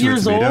biting into a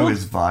tomato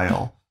is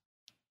vile.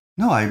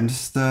 No, I'm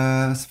just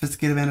a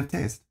sophisticated man of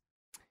taste.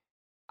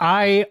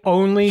 I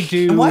only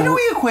do. Why do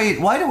we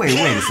equate? Wait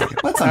a second.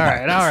 Let's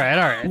unpack this. All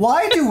right.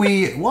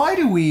 Why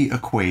do we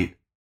equate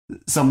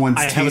someone's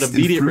taste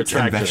in fruits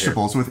and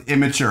vegetables with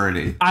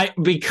immaturity?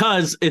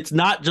 Because it's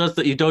not just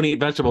that you don't eat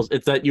vegetables;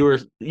 it's that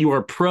you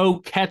are pro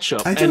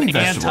ketchup and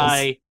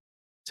anti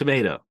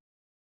tomato.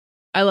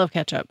 I love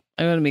ketchup.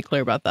 I'm going to be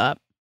clear about that,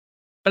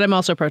 but I'm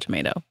also pro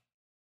tomato.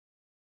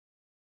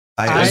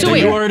 So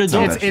wait, you are an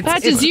adult.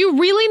 Patches, do you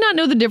really not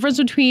know the difference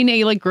between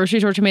a grocery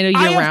store tomato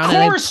year round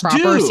and a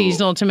proper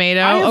seasonal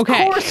tomato? Of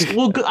course.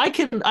 Well,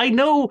 I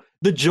know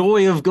the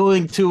joy of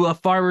going to a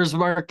farmer's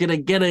market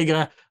and getting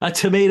a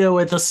tomato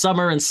in the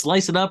summer and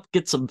slice it up,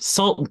 get some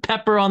salt and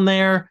pepper on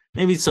there,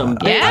 maybe some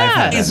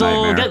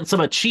basil, get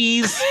some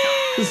cheese.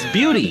 It's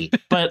beauty.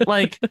 But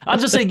I'm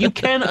just saying you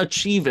can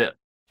achieve it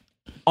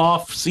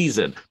off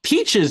season.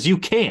 Peaches, you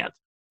can't.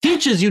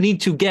 Peaches, you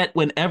need to get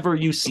whenever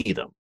you see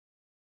them.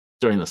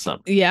 During the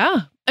summer.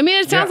 Yeah. I mean,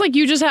 it sounds like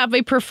you just have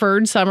a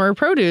preferred summer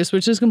produce,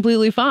 which is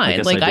completely fine.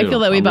 I feel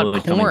that way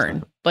about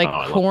corn.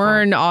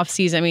 Corn off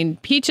season. I mean,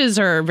 peaches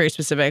are very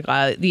specific.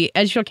 The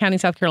Edgefield County,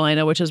 South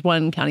Carolina, which is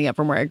one county up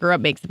from where I grew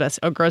up, makes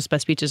grows the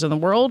best peaches in the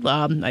world.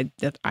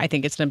 I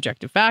think it's an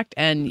objective fact,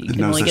 and you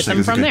can only get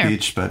them from there.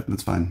 Peach, but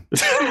it's fine.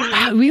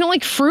 We don't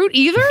like fruit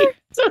either.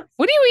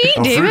 What do you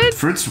eat, David?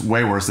 Fruit's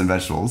way worse than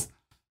vegetables.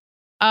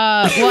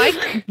 Well,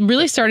 I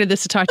really started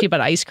this to talk to you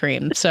about ice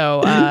cream. So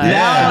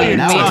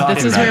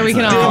this is where we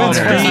can all meet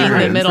in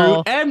the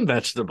middle. Fruit and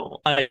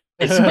vegetable.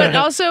 But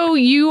also,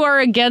 you are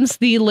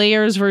against the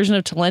layers version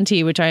of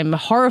Talenti, which I'm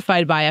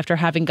horrified by after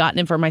having gotten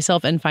it for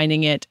myself and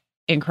finding it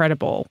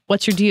incredible.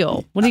 What's your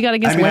deal? What do you got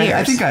against layers?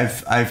 I think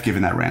I've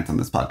given that rant on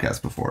this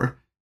podcast before.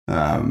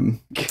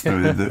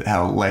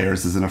 How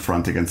layers is an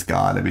affront against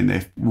God. I mean,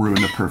 they've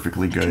ruined a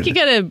perfectly good. You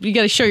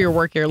gotta show your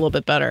work here a little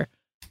bit better.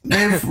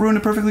 They've ruined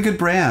a perfectly good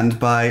brand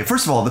by,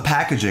 first of all, the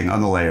packaging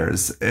on the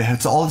layers.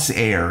 It's all this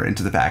air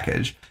into the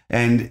package.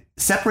 And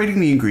separating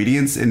the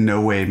ingredients in no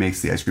way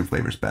makes the ice cream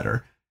flavors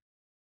better.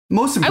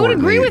 Most importantly, I would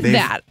agree with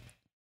that.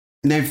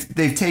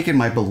 They've taken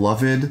my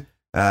beloved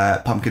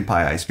pumpkin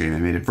pie ice cream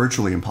and made it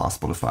virtually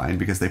impossible to find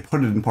because they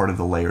put it in part of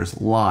the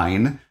layers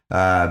line,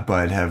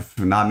 but have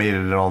not made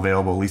it at all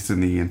available, at least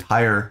in the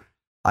entire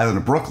island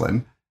of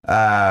Brooklyn.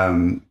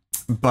 Where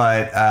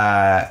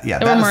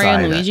Mario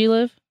and Luigi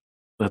live?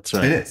 That's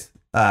right. It is.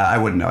 I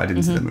wouldn't know. I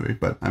didn't see the movie,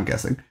 but I'm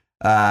guessing.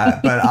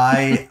 But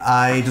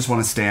I just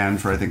want to stand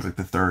for, I think,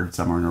 the third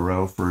summer in a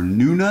row for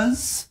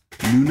Nuna's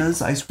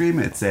ice cream.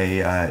 It's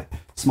a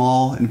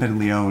small,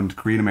 independently owned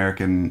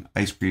Korean-American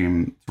ice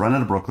cream. It's run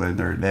out of Brooklyn.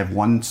 They have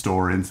one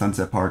store in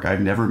Sunset Park.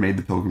 I've never made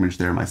the pilgrimage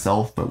there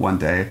myself, but one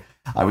day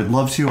I would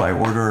love to. I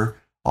order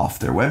off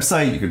their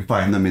website. You can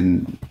find them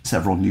in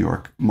several New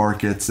York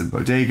markets and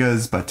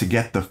bodegas, but to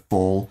get the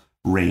full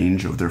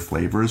range of their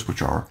flavors,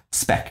 which are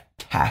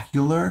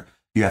spectacular,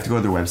 you have to go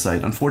to their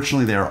website.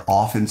 Unfortunately, they are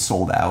often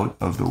sold out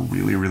of the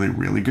really, really,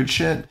 really good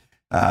shit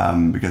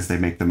because they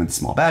make them in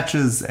small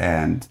batches,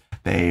 and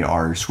they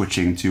are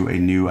switching to a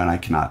new, and I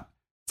cannot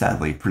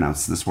sadly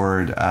pronounce this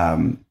word.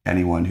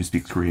 Anyone who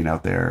speaks Korean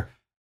out there,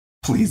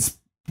 please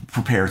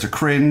prepare to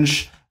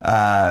cringe.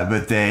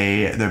 But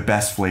their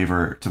best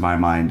flavor to my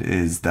mind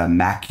is the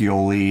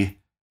Macchioli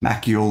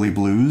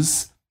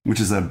Blues,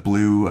 which is a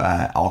blue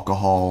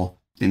alcohol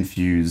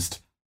infused.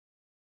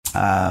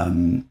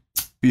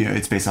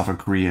 It's based off of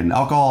Korean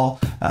alcohol.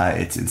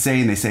 It's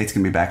insane. They say it's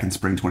gonna be back in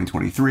spring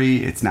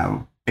 2023. It's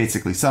now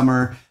basically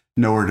summer.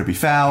 Nowhere to be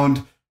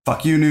found.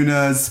 Fuck you,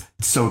 Nunas.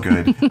 It's so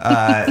good.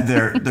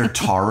 Their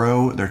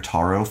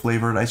taro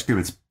flavored ice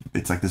cream.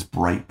 It's like this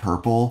bright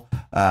purple.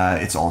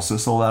 It's also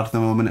sold out at the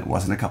moment. It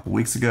wasn't a couple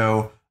weeks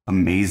ago.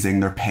 Amazing.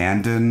 Their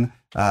pandan,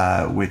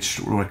 which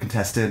were a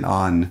contestant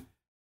on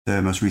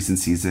the most recent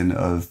season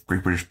of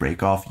Great British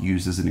Bake Off,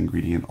 used as an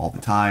ingredient all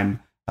the time.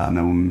 That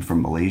woman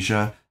from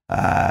Malaysia.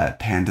 Their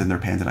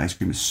pandan ice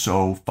cream is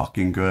so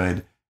fucking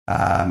good.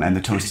 And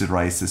the toasted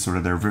rice is sort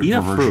of their version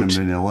of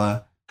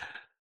vanilla.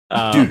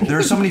 Dude, there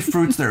are so many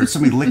fruits. There are so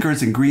many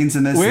liquors and greens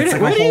in this. Where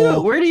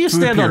do you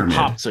stand pyramid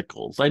on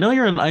popsicles? I know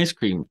you're an ice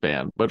cream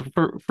fan, but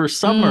for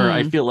summer,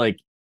 I feel like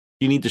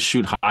you need to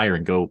shoot higher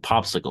and go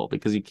popsicle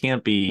because you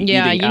can't be.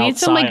 Yeah, you need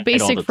some like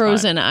basic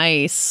frozen time.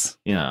 Ice.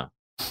 Yeah.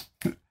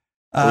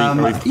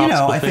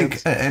 I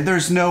think there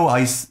is no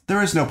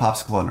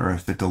popsicle on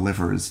earth that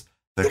delivers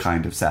the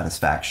kind of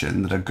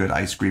satisfaction that a good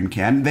ice cream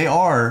can. They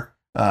are,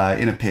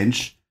 in a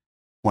pinch,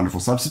 wonderful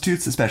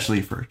substitutes,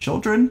 especially for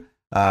children.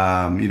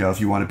 If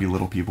you want to be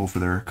little people for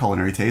their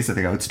culinary taste, I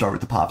think I would start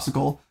with the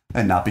popsicle,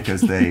 and not because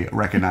they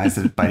recognize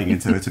that biting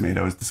into a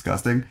tomato is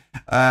disgusting.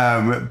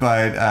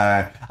 But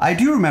I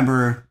do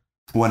remember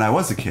when I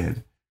was a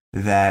kid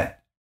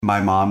that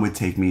my mom would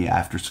take me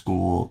after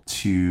school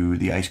to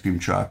the ice cream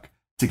truck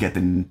to get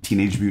the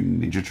Teenage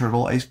Mutant Ninja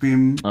Turtle ice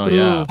cream. Oh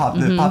yeah,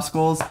 the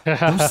popsicles.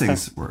 Those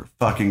things were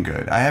fucking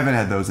good. I haven't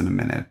had those in a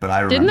minute, but I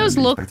remember. Didn't those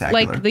look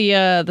like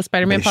the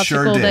Spider-Man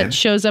popsicle that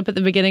shows up at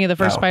the beginning of the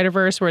first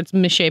Spider-Verse, where it's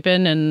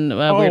misshapen and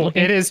weird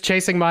looking? It is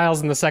Chasing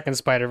Miles in the second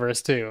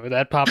Spider-Verse too.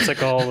 That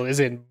popsicle is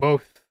in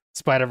both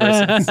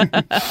Spider-Verses.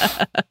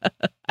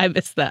 I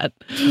missed that.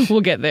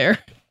 We'll get there.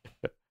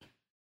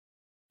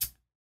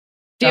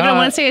 David, I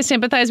want to say I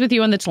sympathize with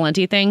you on the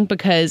Talenti thing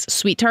because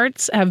Sweet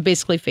Tarts have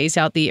basically phased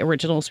out the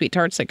original Sweet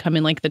Tarts that come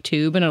in like the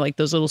tube and are like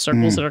those little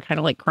circles that are kind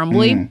of like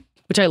crumbly,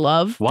 which I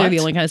love. What? They're the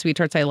only kind of Sweet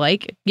Tarts I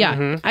like.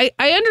 Yeah, I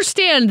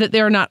understand that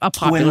they're not a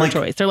popular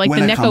choice. They're like the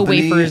Necco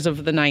wafers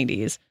of the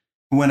 90s.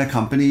 When a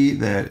company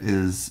that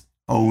is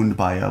owned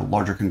by a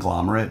larger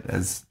conglomerate,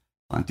 as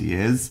Talenti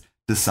is,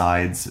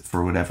 decides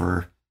for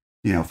whatever,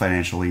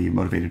 financially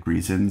motivated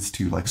reasons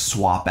to like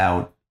swap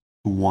out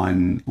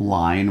one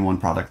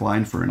product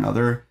line for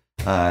another,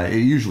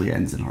 it usually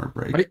ends in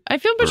heartbreak. I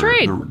feel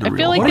betrayed. I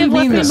feel like they've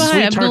left me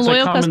behind. I've been a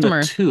loyal customer.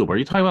 Are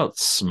you talking about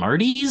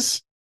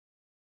Smarties?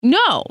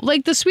 No,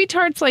 like the Sweet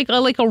Tarts, like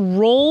a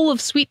roll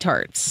of Sweet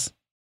Tarts.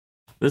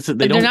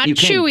 They're not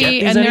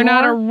chewy and they're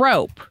not a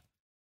rope.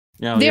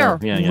 They're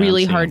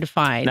really hard to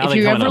find. If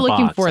you're ever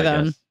looking for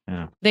them.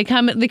 Yeah. They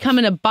come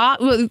in a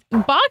box. Well,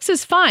 box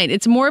is fine.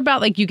 It's more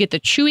about like you get the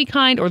chewy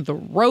kind or the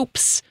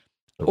ropes.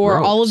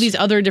 All of these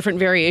other different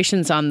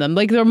variations on them.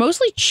 Like they're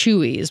mostly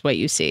chewy is what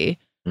you see.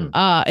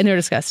 And they're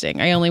disgusting.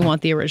 I only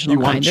want the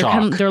original kind.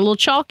 They're a little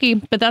chalky,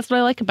 but that's what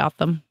I like about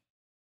them.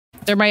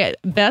 They're my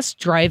best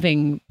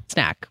driving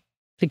snack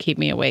to keep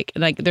me awake.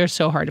 And like they're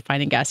so hard to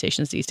find in gas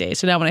stations these days.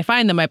 So now when I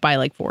find them, I buy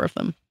like 4 of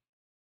them.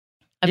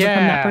 I've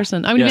become that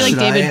person. I'm gonna be like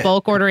David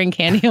bulk ordering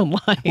candy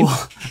online.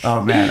 Well,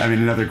 oh man, I mean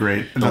another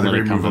great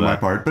move on my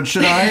part. But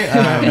should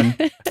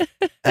I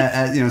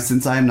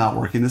since I'm not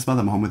working this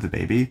month, I'm home with the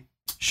baby.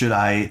 Should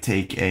I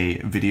take a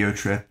video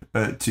trip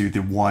to the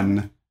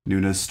one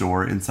Nuna's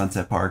store in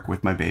Sunset Park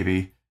with my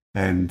baby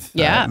and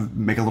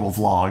make a little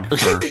vlog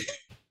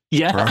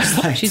for our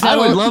site? She's not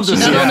old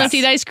enough to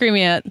eat ice cream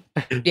yet.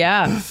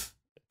 Yeah.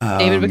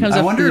 David becomes a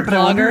food blogger.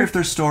 I wonder if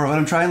their store, what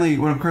I'm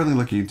currently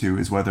looking into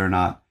is whether or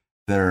not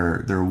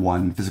their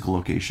one physical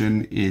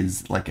location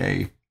is like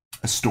a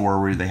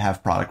store where they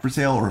have product for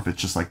sale, or if it's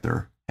just like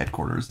their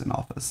headquarters and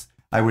office.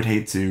 I would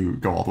hate to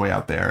go all the way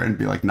out there and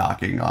be like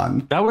knocking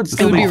on. That would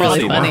still be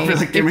really funny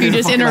if you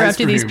just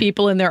interrupted these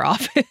people in their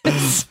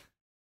office.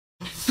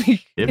 Can you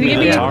give me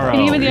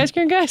the ice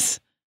cream, guys?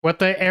 What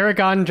the Eric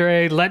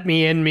Andre "Let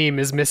Me In" meme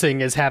is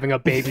missing is having a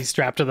baby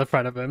strapped to the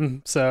front of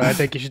him. So I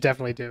think you should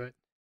definitely do it.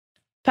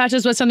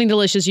 Patches, what's something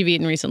delicious you've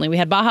eaten recently? We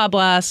had Baja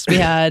Blast. We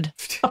had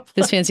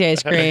this fancy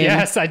ice cream.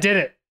 Yes, I did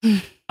it.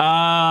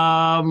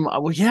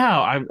 Well,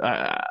 yeah,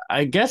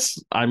 I guess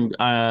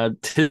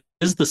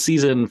tis the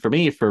season for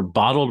me for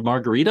bottled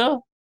margarita,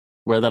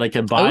 where that I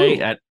can buy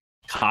at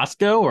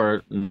Costco,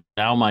 or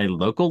now my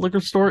local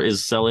liquor store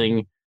is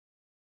selling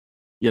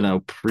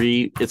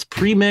it's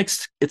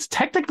pre-mixed. It's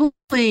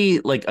technically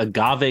like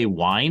agave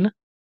wine.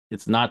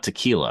 It's not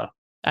tequila.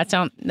 That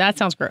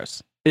sounds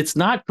gross. It's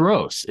not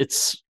gross.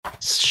 It's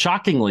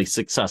shockingly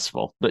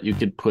successful that you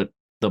could put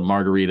the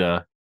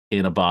margarita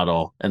in a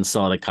bottle and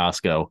sell it at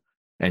Costco,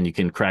 and you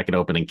can crack it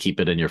open and keep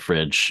it in your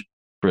fridge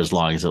for as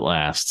long as it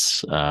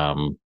lasts.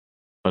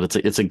 But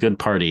it's a good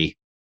party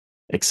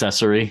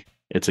accessory.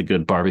 It's a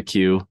good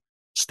barbecue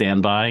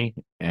standby,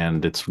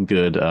 and it's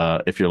good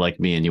if you're like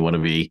me and you want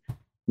to be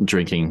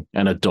drinking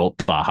an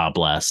adult Baja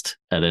Blast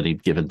at any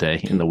given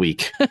day in the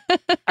week.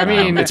 I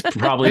mean, it's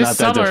probably not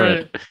that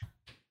different.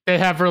 They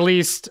have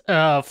released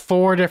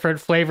 4 different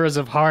flavors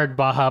of hard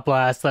Baja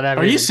Blast that I've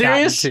Are you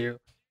serious? To.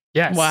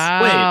 Yes.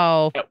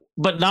 Wow. Wait,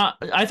 but not.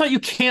 I thought you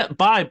can't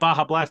buy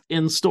Baja Blast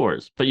in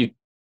stores, but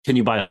can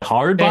you buy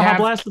hard Baja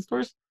Blast in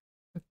stores?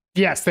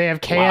 Yes, they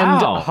have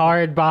canned Wow.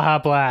 hard Baja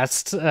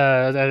Blast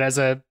as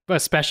a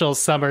special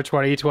summer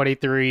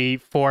 2023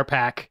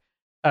 4-pack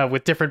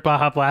with different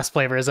Baja Blast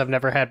flavors I've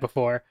never had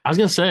before. I was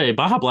gonna say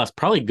Baja Blast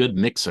probably a good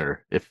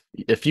mixer if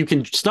you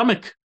can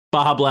stomach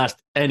Baja Blast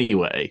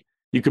anyway.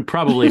 You could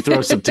probably throw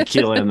some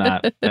tequila in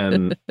that,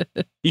 and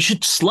you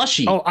should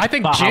slushy. Oh, I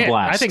think Baja gin.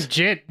 Blast. I think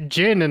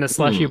gin in a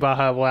slushy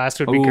Baja Blast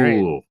would be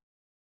great. Ooh,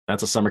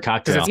 that's a summer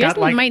cocktail. It's You guys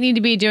got, like, might need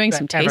to be doing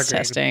some that taste evergreen.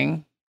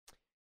 testing.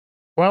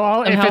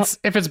 Well, And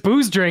if it's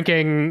booze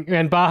drinking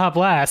and Baja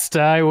Blast,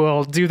 I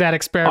will do that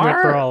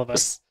experiment for Our all of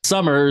us.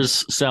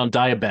 Summers sound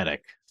diabetic,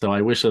 so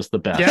I wish us the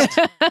best.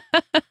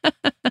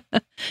 Yeah.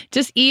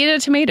 Just eat a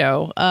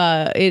tomato.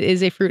 It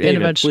is a fruit and a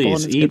David, vegetable,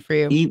 please and it's good for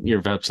you. Eat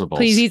your vegetables.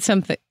 Please eat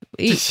something.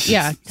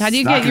 Yeah. How do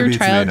you It's not get your gonna be a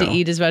child to tomato.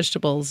 eat his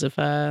vegetables if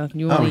you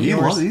want Oh, to eat he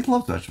yours?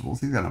 loves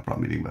vegetables. He's got no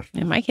problem eating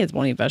vegetables. Yeah, my kids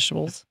won't eat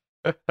vegetables.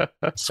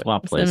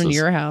 Swap Send them in places.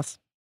 your house.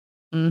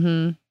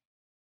 Mm-hmm.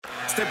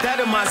 Stepped out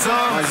of my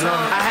zone.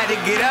 I had to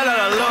get out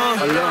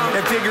alone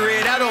and figure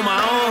it out on my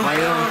own.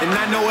 And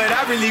I know what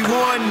I really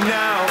want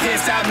now. Can't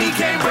stop me,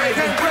 can't break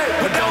me.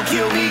 But don't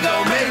kill me,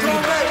 go make me.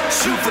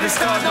 Shoot for the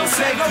stars, no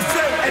safety.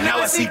 And now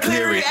I see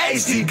clear in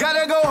HD.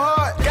 Gotta go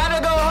hard,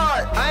 gotta go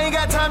hard. I ain't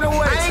got time to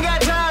waste. I ain't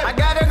got time. I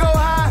gotta go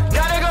high,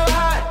 gotta go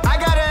high. I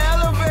gotta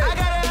elevate, I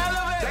gotta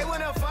elevate. They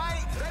wanna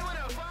fight, they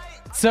wanna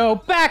fight. So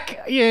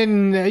back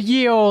in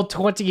ye old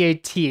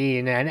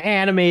 2018, an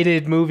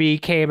animated movie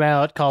came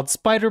out called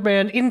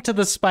Spider-Man Into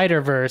the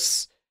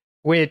Spider-Verse,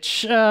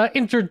 which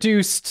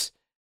introduced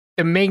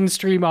the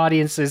mainstream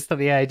audiences to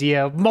the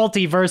idea of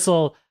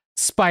multiversal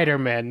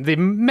Spider-Man. The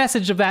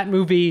message of that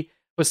movie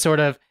was sort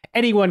of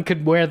anyone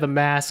could wear the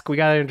mask. We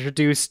got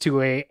introduced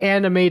to a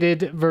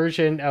animated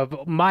version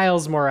of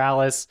Miles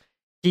Morales.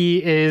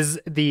 He is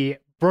the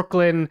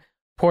Brooklyn,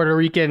 Puerto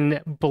Rican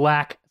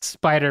Black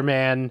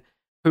Spider-Man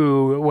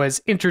who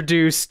was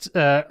introduced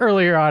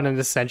earlier on in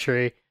the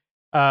century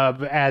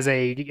as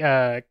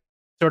a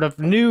sort of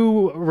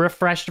new,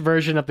 refreshed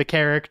version of the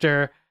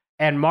character.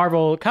 And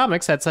Marvel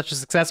Comics had such a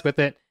success with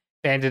it,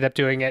 they ended up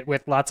doing it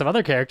with lots of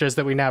other characters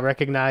that we now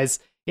recognize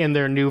in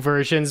their new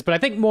versions. But I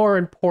think more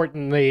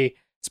importantly,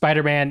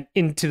 Spider-Man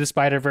Into the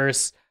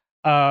Spider-Verse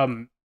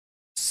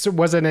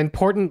was an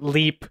important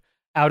leap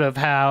out of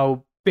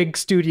how big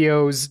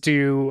studios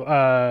do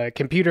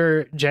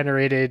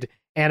computer-generated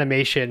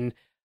animation.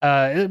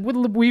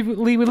 We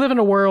live in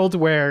a world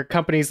where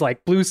companies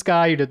like Blue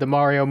Sky, who did the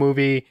Mario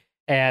movie,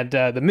 and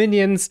the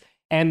Minions,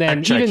 and then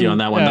I check even, you on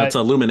that one. That's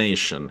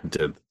Illumination.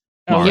 Did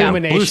Mario.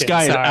 Illumination, Blue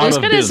Sky is sorry. out Blue of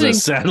Sky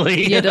business,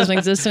 sadly. Yeah, it doesn't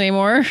exist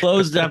anymore.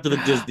 Closed after the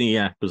Disney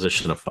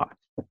acquisition of Fox.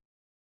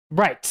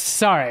 Right,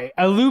 sorry.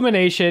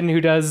 Illumination, who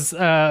does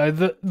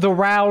the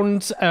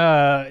round,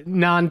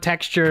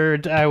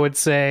 non-textured, I would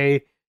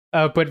say,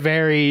 but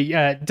very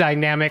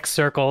dynamic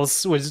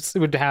circles was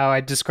how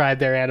I describe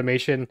their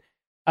animation.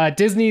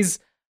 Disney's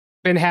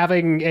been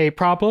having a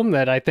problem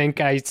that I think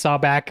I saw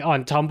back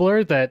on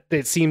Tumblr, that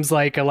it seems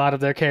like a lot of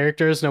their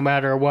characters, no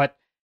matter what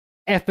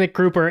ethnic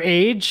group or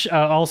age,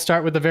 all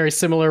start with a very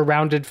similar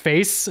rounded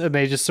face, and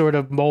they just sort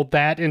of mold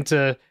that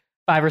into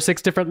 5 or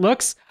 6 different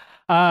looks.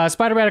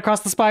 Spider-Man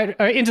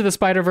Into the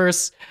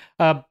Spider-Verse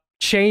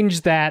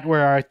changed that,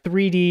 where our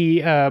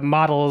 3D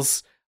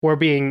models were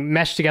being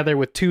meshed together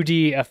with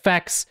 2D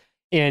effects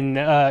in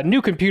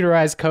new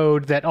computerized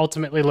code that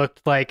ultimately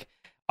looked like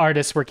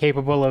artists were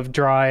capable of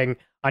drawing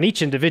on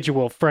each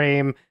individual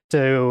frame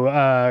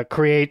to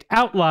create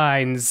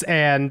outlines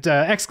and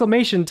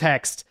exclamation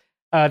text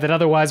that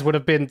otherwise would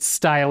have been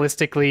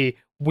stylistically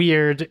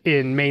weird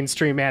in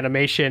mainstream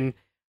animation.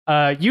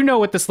 You know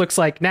what this looks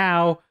like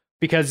now,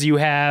 because you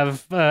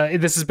have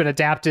this has been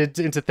adapted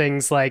into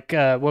things like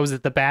what was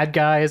it, The Bad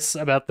Guys,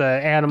 about the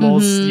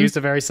animals used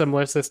a very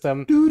similar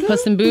system.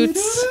 Puss in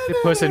Boots.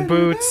 Puss in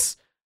Boots.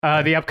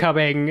 The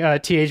upcoming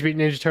Teenage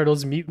Mutant Ninja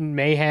Turtles Mutant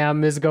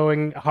Mayhem is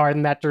going hard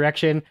in that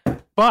direction.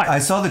 But I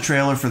saw the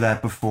trailer for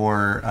that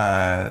before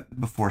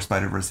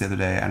Spider-Verse the other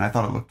day, and I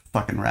thought it looked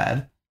fucking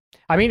rad.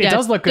 I mean, it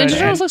does look good. Ninja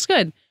Turtles looks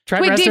good.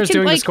 Trent Wait, Dave, Reznor's can,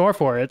 doing the like, score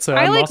for it, so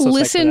I I'm like also psyched for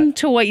listen that.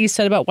 to what you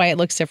said about why it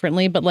looks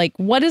differently, but like,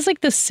 what is like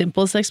the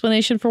simplest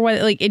explanation for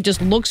why like it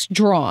just looks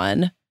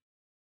drawn,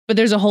 but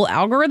there's a whole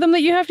algorithm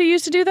that you have to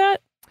use to do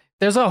that?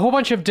 there's a whole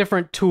bunch of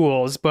different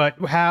tools, but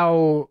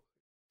how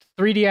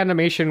 3D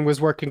animation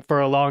was working for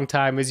a long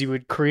time is you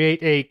would create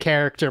a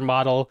character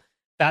model.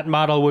 That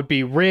model would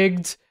be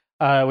rigged,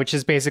 which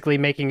is basically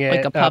making it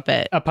Like a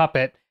puppet. A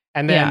puppet.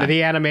 And then Yeah.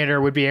 the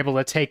animator would be able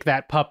to take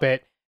that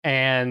puppet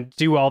and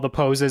do all the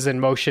poses and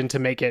motion to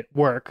make it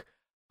work.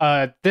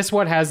 This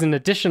one has an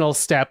additional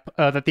step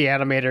that the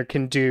animator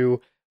can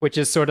do, which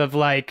is sort of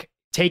like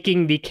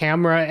taking the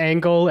camera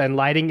angle and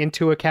lighting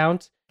into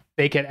account.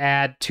 They could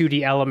add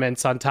 2D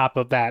elements on top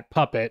of that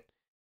puppet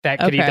that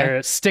could Okay.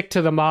 either stick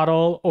to the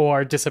model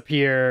or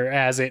disappear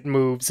as it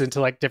moves into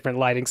like different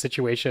lighting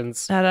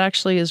situations That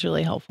actually is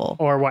really helpful.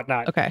 or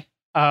whatnot. Okay.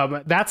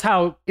 That's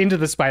how Into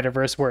the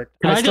Spider-Verse worked.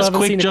 Can I still just haven't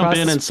quick seen jump Across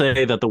in the and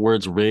say that the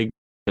words rig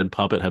and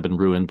puppet have been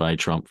ruined by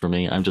Trump for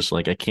me? I'm just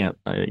like, I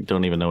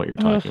don't even know what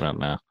you're talking about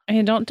now.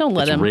 Hey, don't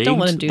let It's him rigged, don't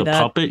let him do the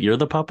that. puppet, you're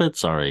the puppet?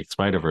 Sorry,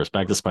 Spider-Verse,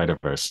 back to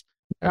Spider-Verse.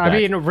 I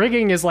mean,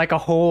 rigging is like a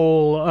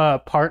whole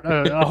a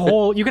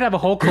whole. You could have a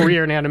whole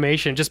career in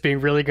animation just being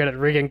really good at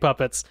rigging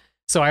puppets.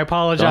 So I Don't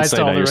apologize say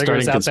to all that, the you're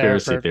riggers starting out there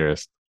conspiracy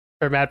theorists.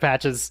 for Mad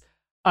Patches.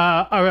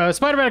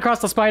 Spider-Man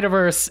Across the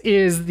Spider-Verse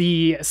is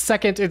the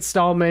second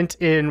installment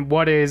in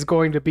what is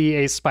going to be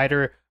a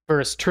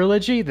Spider-Verse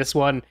trilogy. This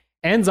one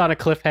ends on a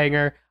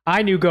cliffhanger.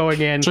 I knew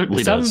going in.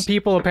 Certainly Some does.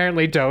 people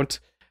apparently don't.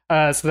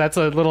 So that's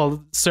a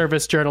little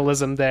service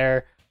journalism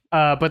there.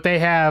 But they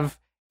have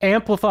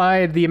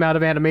amplified the amount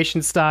of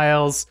animation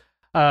styles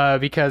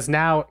because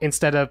now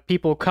instead of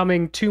people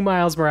coming to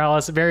Miles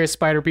Morales, various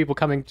spider people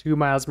coming to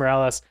Miles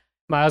Morales,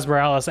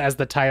 as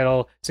the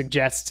title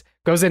suggests,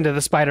 goes into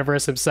the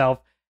Spider-Verse himself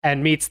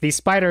and meets the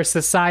Spider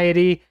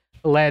Society,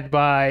 led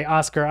by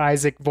Oscar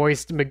Isaac,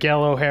 voiced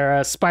Miguel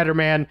O'Hara,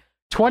 Spider-Man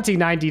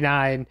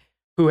 2099,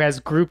 who has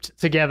grouped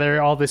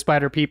together all the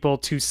spider people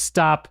to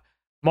stop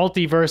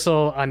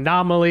multiversal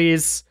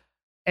anomalies,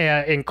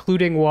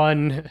 including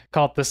one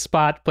called The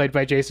Spot, played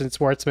by Jason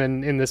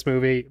Schwartzman in this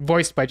movie,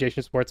 voiced by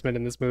Jason Schwartzman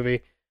in this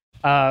movie,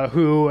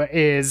 who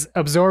is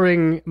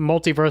absorbing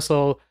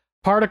multiversal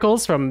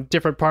particles from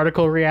different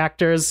particle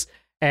reactors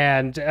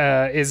and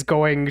is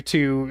going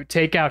to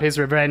take out his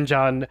revenge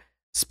on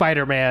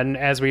Spider-Man,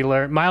 as we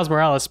learn, Miles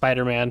Morales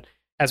Spider-Man,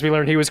 as we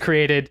learn he was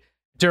created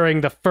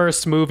during the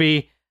first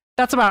movie.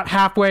 That's about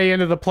halfway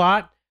into the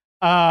plot.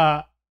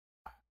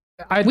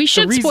 We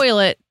should spoil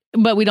it,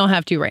 but we don't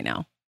have to right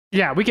now.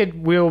 Yeah,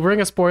 we'll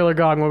ring a spoiler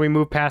gong when we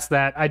move past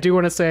that. I do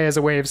want to say, as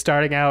a way of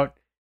starting out,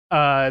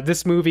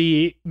 this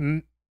movie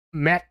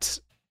met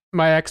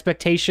my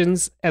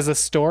expectations as a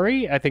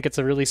story. I think it's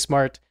a really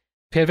smart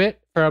pivot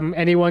from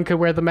Anyone Could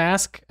Wear the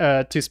Mask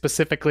to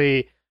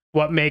specifically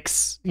what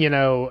makes,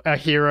 a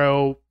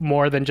hero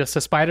more than just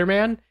a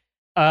Spider-Man.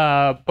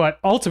 But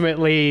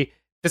ultimately,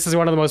 this is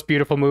one of the most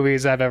beautiful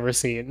movies I've ever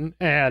seen.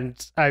 And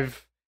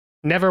I've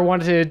never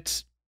wanted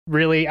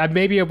really, I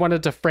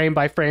wanted to frame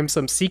by frame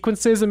some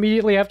sequences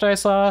immediately after I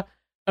saw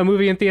a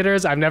movie in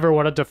theaters. I've never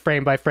wanted to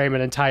frame by frame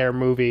an entire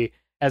movie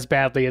as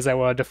badly as I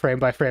wanted to frame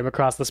by frame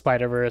Across the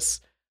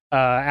Spider-Verse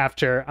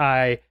after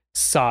I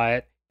saw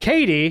it.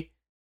 Katie,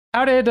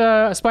 how did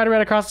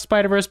Spider-Man Across the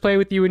Spider-Verse play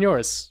with you and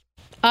yours?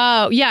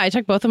 Yeah, I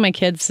took both of my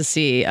kids to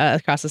see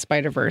Across the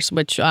Spider-Verse,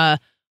 which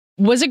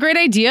was a great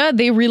idea.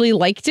 They really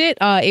liked it.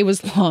 It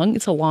was long.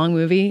 It's a long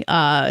movie,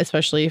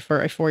 especially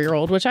for a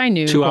 4-year-old, which I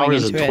knew 2 going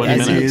hours into and it. 20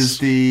 as a-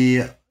 minutes.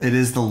 It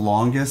is the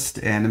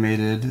longest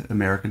animated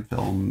American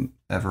film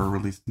ever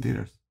released in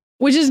theaters.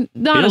 Which is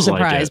not Feels a like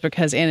surprise it.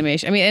 because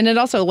animation. I mean, and it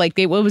also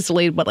it was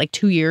delayed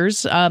 2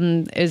 years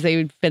as they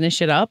would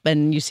finish it up,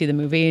 and you see the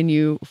movie and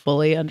you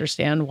fully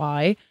understand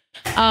why.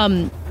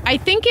 I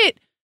think it.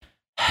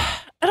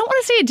 I don't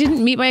want to say it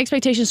didn't meet my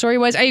expectations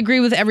story-wise. I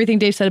agree with everything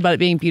Dave said about it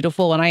being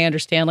beautiful, and I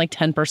understand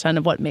 10%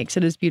 of what makes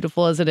it as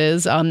beautiful as it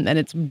is, and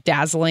it's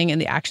dazzling,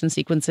 and the action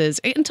sequences,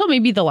 until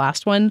maybe the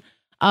last one,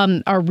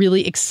 are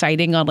really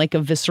exciting on a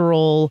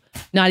visceral,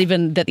 not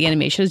even that the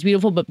animation is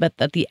beautiful, but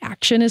that the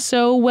action is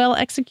so well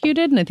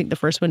executed, and I think the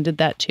first one did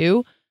that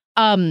too.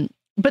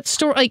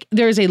 But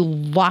there's a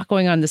lot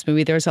going on in this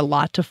movie. There's a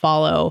lot to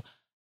follow,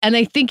 and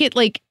I think it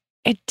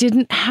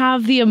didn't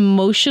have the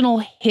emotional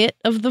hit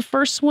of the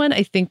first one,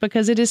 I think,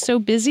 because it is so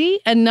busy,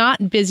 and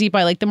not busy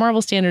by the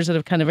Marvel standards that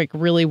have kind of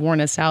really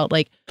worn us out.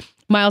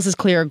 Miles is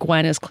clear,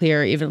 Gwen is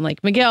clear, even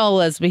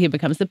Miguel, as he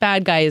becomes the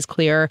bad guy, is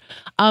clear.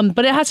 But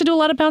it has to do a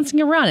lot of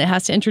bouncing around. It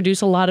has to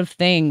introduce a lot of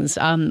things.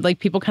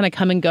 People kind of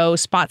come and go,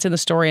 spots in the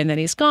story, and then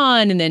he's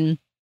gone. And then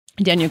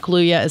Daniel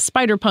Kaluuya as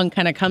Spider-Punk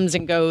kind of comes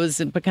and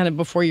goes, but kind of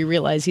before you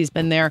realize he's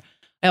been there.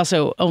 I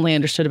also only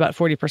understood about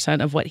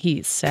 40% of what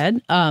he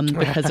said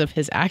because of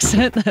his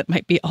accent. That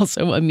might be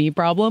also a me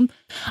problem.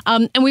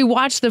 And we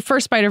watched the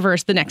first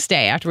Spider-Verse the next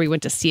day after we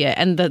went to see it.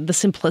 And the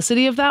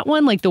simplicity of that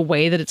one, the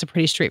way that it's a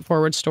pretty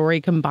straightforward story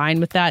combined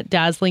with that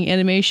dazzling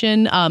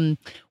animation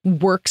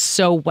works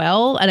so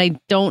well. And I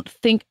don't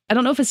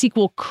know if a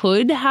sequel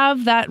could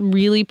have that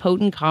really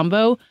potent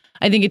combo.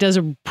 I think it does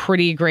a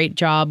pretty great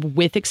job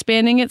with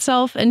expanding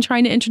itself and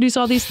trying to introduce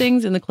all these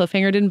things. And the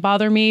cliffhanger didn't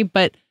bother me,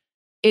 but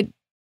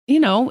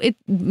it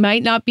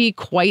might not be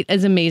quite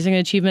as amazing an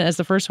achievement as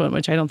the first one,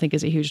 which I don't think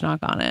is a huge knock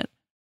on it.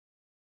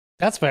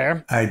 That's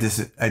fair. I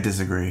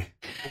disagree.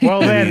 Well,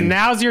 then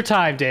now's your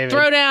time, David.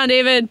 Throw down,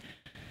 David.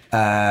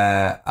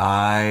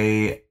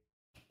 I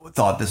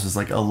thought this was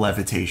like a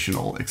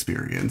levitational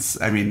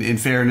experience. I mean, in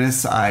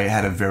fairness, I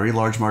had a very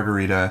large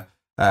margarita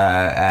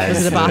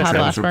as it a Baja the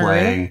trailers Blast were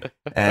margarita?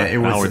 playing. It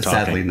was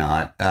sadly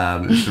not.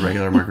 It was a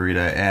regular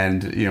margarita,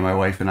 and my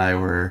wife and I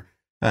were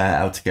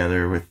out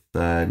together with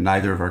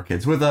neither of our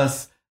kids with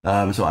us,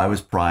 so I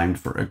was primed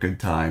for a good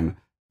time.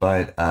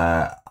 But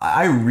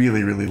I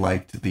really, really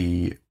liked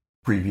the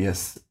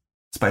previous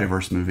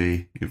Spider-Verse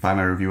movie. You can find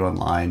my review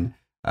online.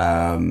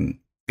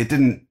 It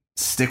didn't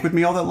stick with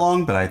me all that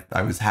long, but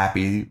I was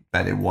happy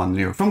that it won the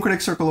New York Film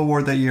Critics Circle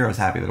Award that year. I was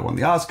happy that it won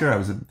the Oscar.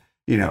 I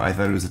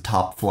thought it was a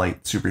top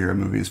flight superhero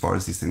movie as far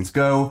as these things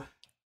go.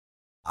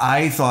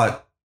 I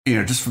thought,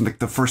 just from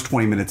the first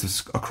 20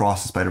 minutes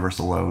across the Spider-Verse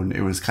alone,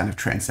 it was kind of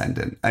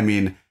transcendent. I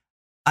mean,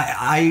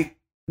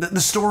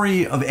 the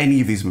story of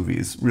any of these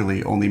movies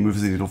really only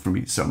moves the needle for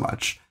me so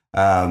much.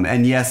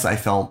 And yes, I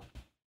felt,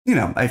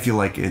 I feel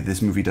like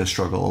this movie does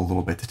struggle a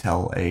little bit to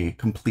tell a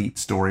complete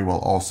story while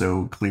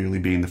also clearly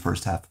being the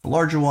first half of a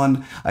larger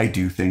one. I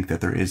do think that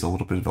there is a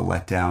little bit of a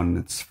letdown in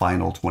its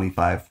final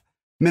 25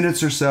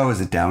 minutes or so as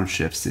it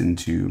downshifts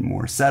into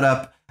more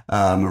setup,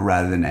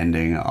 rather than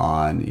ending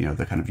on,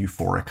 the kind of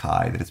euphoric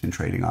high that it's been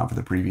trading on for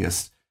the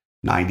previous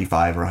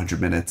 95 or 100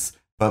 minutes.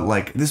 But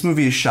like, this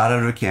movie is shot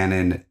out of a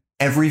cannon.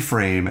 Every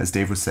frame, as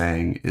Dave was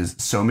saying, is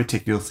so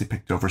meticulously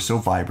picked over, so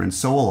vibrant,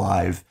 so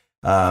alive.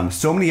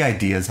 So many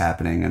ideas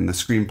happening, and the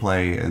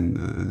screenplay and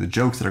the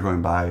jokes that are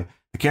going by,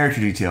 the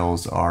character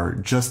details are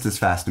just as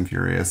fast and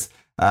furious.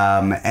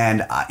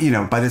 And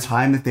by the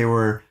time that they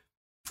were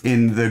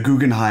in the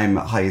Guggenheim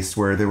heist,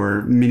 where there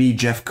were mini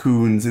Jeff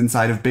Koons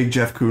inside of big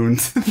Jeff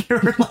Koons, they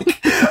were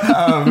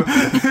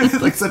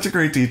like such a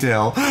great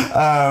detail.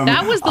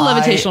 That was the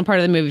levitational part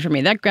of the movie for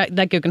me. That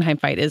Guggenheim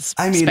fight is.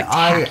 I mean,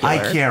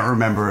 I can't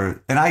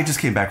remember, and I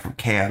just came back from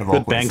Cannes of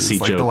all places.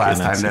 Like the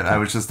last time that I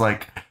was just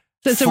like.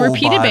 So it's a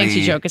repeated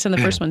Banksy joke. It's in the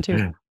first one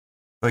too.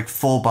 Like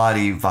full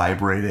body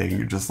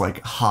vibrating, just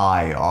like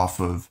high off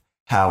of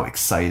how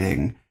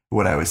exciting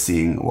what I was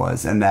seeing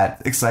was. And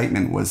that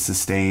excitement was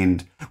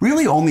sustained,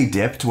 really only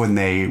dipped when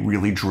they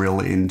really drill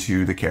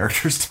into the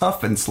character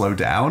stuff and slow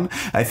down.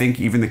 I think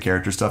even the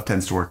character stuff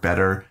tends to work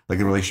better, like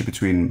the relationship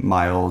between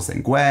Miles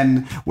and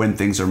Gwen, when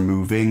things are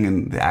moving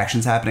and the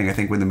action's happening. I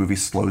think when the movie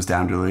slows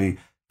down to really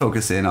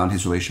focus in on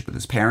his relationship with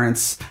his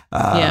parents,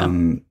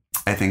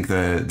 I think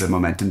the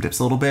momentum dips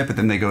a little bit, but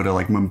then they go to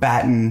like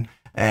Mumbattan,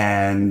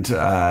 and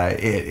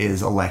it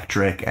is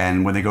electric.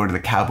 And when they go into the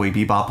Cowboy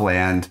Bebop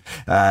land,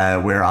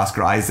 where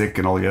Oscar Isaac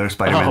and all the other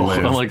Spider-Men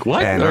live, I'm like,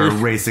 what? And are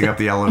racing up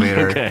the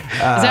elevator. Okay. Is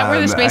that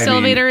where the space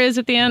elevator is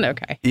at the end?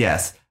 Okay.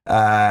 Yes.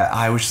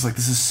 I was just like,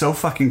 this is so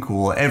fucking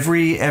cool.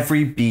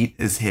 Every beat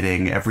is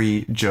hitting.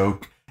 Every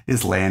joke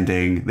is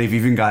landing. They've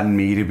even gotten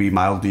me to be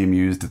mildly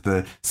amused at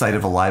the sight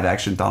of a live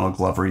action Donald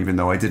Glover, even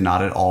though I did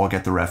not at all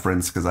get the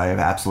reference because I have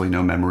absolutely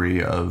no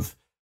memory of,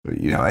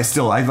 I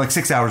like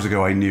 6 hours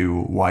ago, I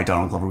knew why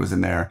Donald Glover was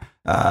in there.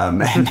 And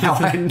now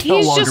I no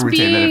longer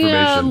retain that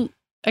information.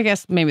 I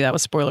guess maybe that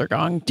was spoiler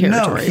gong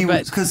territory.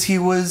 No, because he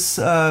was,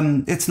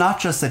 it's not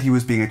just that he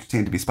was being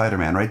entertained to be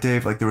Spider-Man, right,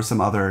 Dave? Like there was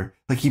some other,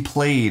 like he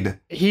played.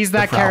 He's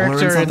that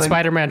character in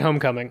Spider-Man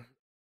Homecoming.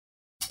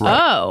 Right.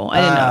 Oh, I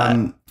didn't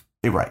know that.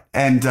 Right.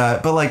 And,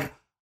 but like,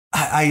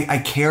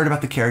 I cared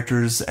about the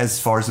characters as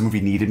far as the movie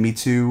needed me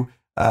to.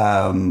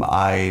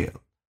 I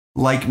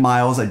like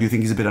Miles. I do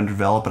think he's a bit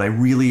underdeveloped, but I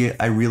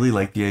really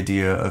like the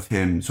idea of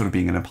him sort of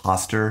being an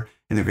imposter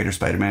in the greater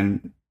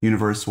Spider-Man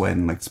universe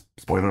when, like,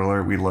 spoiler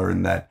alert, we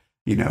learn that,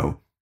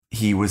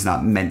 he was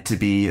not meant to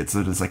be. It's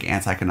this like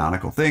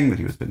anti-canonical thing that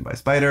he was bitten by a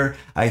spider.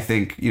 I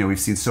think, we've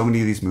seen so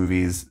many of these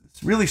movies,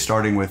 really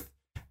starting with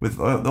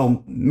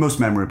most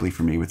memorably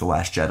for me with The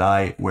Last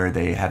Jedi, where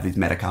they have these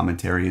meta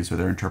commentaries where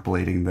they're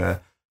interpolating the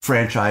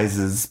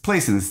franchise's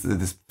place in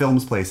this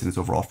film's place in its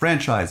overall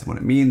franchise and what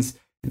it means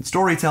in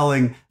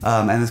storytelling.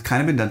 And it's kind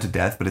of been done to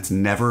death, but it's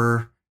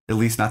never, at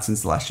least not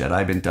since The Last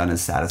Jedi, been done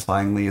as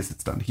satisfyingly as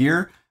it's done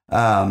here.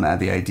 And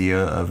the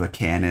idea of a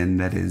canon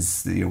that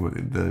is,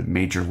 the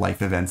major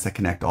life events that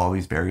connect all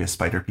these various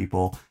spider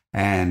people,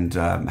 and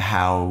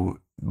how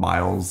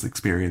Miles'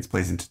 experience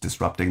plays into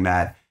disrupting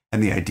that,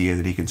 and the idea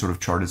that he can sort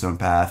of chart his own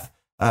path.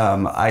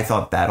 I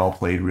thought that all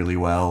played really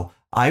well.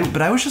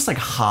 But I was just like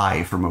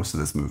high for most of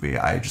this movie.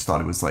 I just thought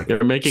it was like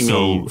you're making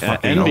me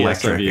fucking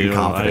envious of you. And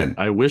confident.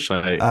 I wish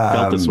I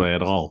felt this way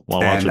at all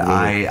while watching the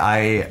movie.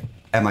 I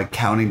am like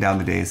counting down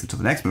the days until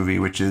the next movie,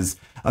 which is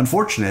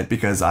unfortunate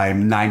because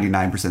I'm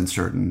 99%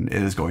 certain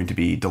it is going to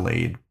be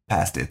delayed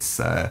past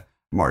its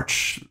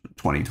March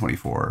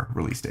 2024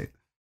 release date,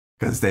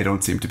 because they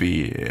don't seem to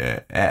be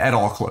at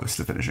all close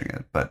to finishing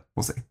it. But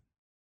we'll see.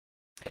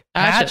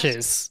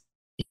 Patches.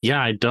 Yeah,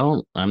 I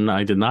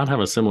did not have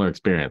a similar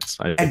experience.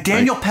 And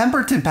Daniel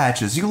Pemberton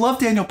patches. You love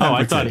Daniel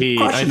Pemberton. Oh,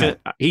 I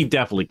thought he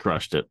definitely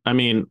crushed it. I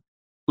mean,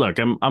 look,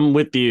 I'm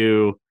with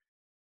you.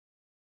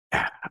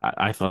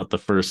 I thought the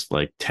first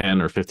like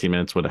 10 or 15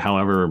 minutes,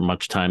 however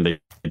much time they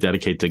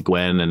dedicate to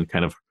Gwen and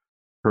kind of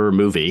her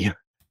movie,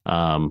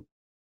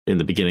 in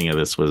the beginning of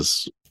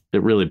this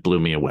it really blew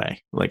me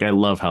away. Like, I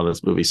love how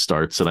this movie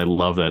starts, and I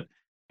love that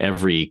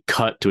every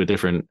cut to a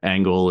different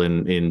angle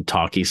in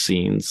talkie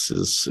scenes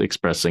is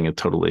expressing a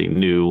totally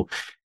new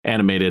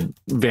animated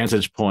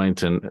vantage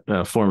point and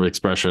form of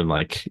expression.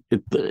 Like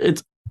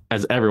it's,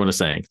 as everyone is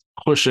saying,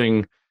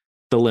 pushing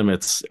the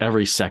limits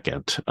every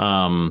second.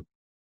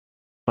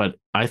 But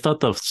I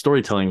thought the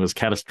storytelling was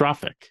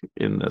catastrophic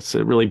in this.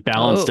 It really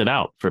balanced it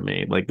out for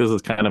me. Like, this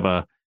is kind of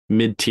a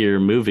mid-tier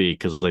movie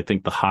because I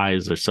think the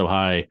highs are so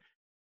high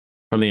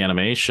from the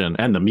animation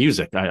and the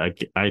music. I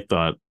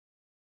thought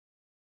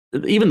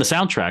even the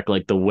soundtrack,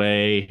 like the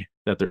way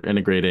that they're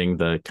integrating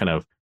the kind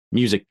of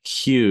music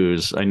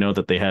cues. I know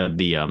that they had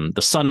the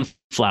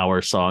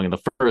sunflower song in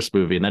the first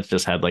movie, and that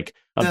just had like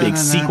a big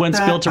sequence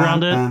built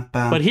around it.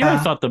 But here I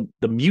thought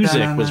the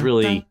music was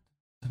really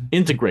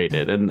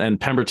integrated, and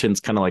Pemberton's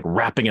kind of like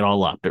wrapping it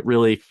all up. It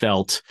really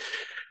felt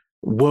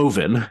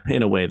woven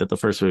in a way that the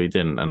first movie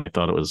didn't, and I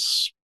thought it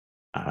was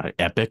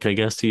epic, I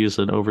guess, to use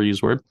an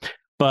overused word.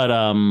 But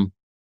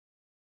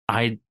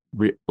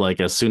like,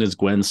 as soon as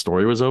Gwen's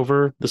story was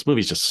over, this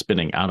movie's just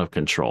spinning out of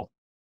control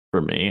for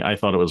me. I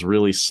thought it was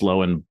really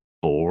slow and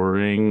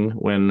boring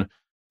when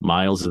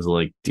Miles is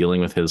like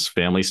dealing with his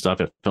family stuff.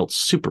 It felt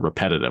super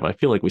repetitive. I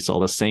feel like we saw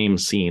the same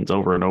scenes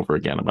over and over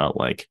again about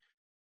like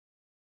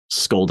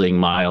scolding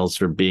Miles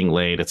for being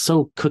late. It's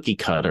so cookie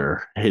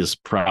cutter, his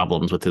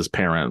problems with his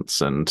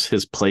parents and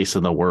his place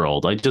in the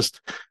world. It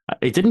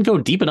didn't go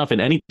deep enough in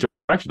any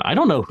direction. I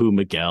don't know who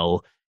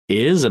Miguel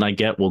is, and I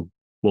get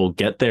we'll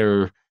get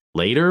there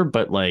later,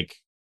 but like,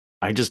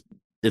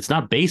 it's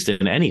not based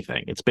in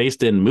anything. It's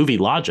based in movie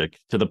logic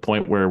to the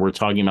point where we're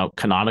talking about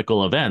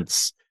canonical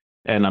events,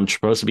 and I'm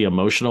supposed to be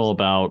emotional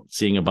about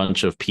seeing a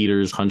bunch of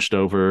Peters hunched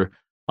over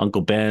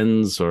Uncle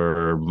Ben's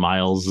or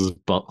Miles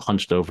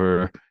hunched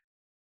over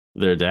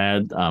their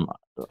dad.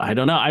 I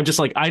don't know. I'm just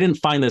like, I didn't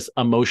find this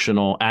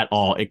emotional at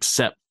all,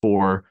 except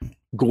for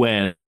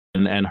Gwen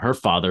and her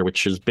father,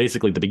 which is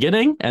basically the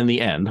beginning and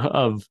the end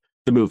of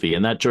the movie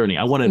and that journey.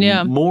 I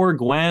wanted more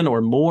Gwen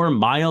or more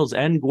Miles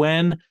and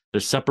Gwen. They're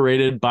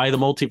separated by the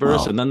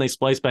multiverse, and then they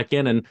splice back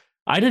in. And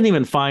I didn't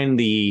even find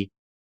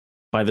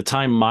by the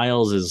time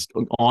Miles is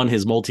on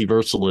his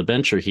multiversal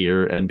adventure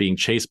here and being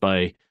chased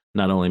by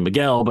not only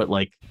Miguel, but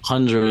like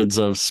hundreds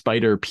of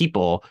spider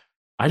people,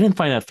 I didn't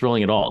find that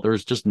thrilling at all.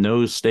 There's just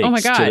no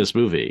stakes to this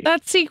movie.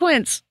 That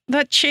sequence,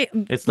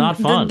 it's not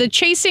fun. The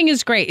chasing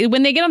is great.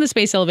 When they get on the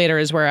space elevator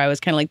is where I was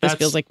kind of like, this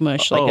feels like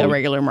mush, like a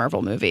regular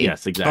Marvel movie.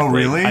 Yes, exactly. Oh,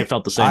 really? I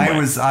felt the same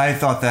way. I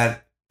thought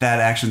that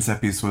action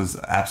set piece was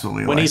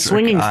absolutely when electric. He's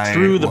swinging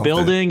through the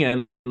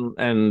building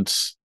and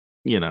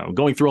you know,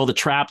 going through all the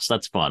traps,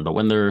 that's fun. But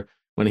when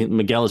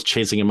Miguel is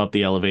chasing him up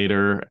the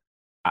elevator,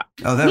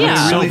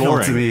 really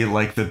felt to me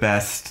like the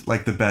best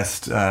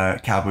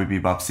Cowboy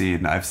Bebop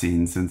scene I've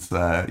seen since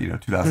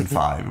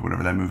 2005,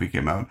 whenever that movie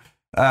came out.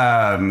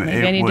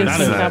 Maybe I need to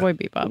see Cowboy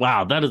Bebop.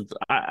 Wow, that is,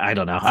 I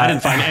don't know. I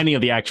didn't find any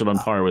of the action on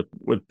par with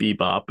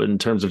Bebop in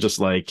terms of just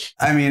like.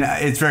 I mean,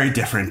 it's very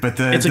different, but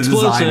it's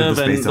explosive and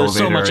there's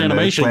so much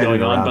animation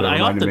going on. But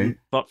I often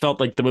felt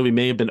like the movie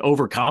may have been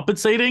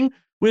overcompensating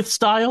with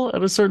style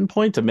at a certain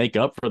point to make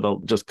up for the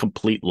just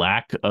complete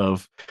lack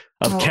of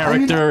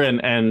character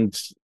and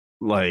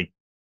like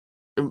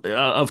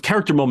of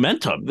character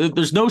momentum.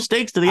 There's no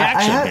stakes to the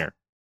action here.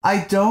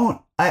 I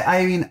don't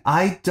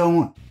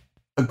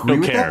agree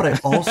with that, but I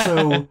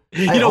also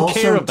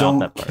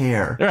don't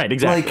care. Right,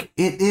 exactly. Like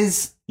it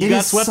is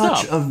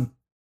such a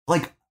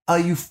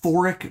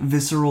euphoric,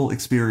 visceral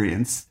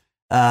experience.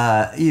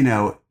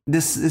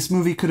 This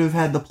movie could have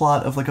had the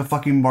plot of like a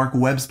fucking Mark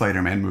Webb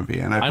Spider-Man movie,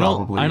 and I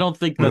don't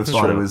think that's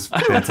thought true. It was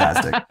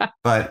fantastic,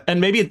 but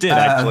and maybe it did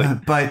actually.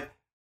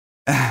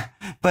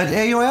 But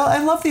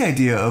I love the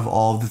idea of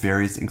all of the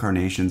various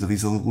incarnations of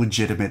these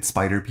legitimate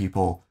spider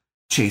people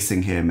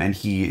chasing him, and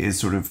he is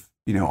sort of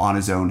on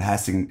his own,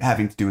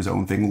 having to do his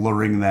own thing,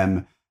 luring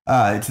them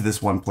to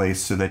this one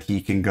place so that he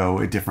can go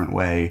a different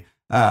way.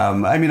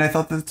 I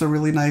thought that's a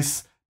really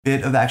nice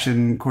bit of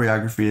action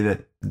choreography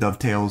that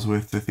dovetails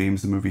with the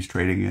themes the movie's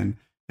trading in.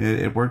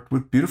 It worked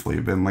beautifully.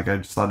 I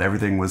just thought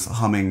everything was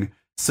humming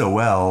so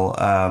well.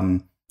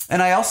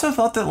 And I also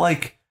thought that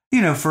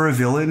for a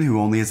villain who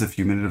only has a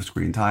few minutes of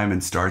screen time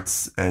and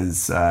starts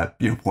as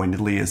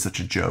pointedly as such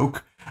a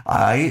joke,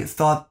 I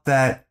thought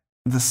that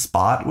the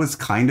Spot was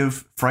kind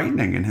of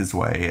frightening in his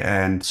way,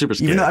 and super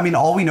scary. Even though,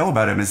 all we know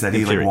about him is that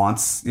he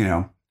wants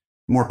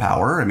more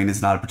power.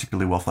 He's not a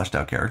particularly well fleshed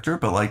out character,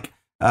 but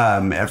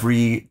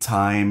every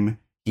time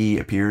he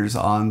appears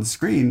on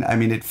screen,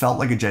 it felt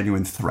like a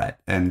genuine threat,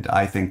 and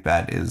I think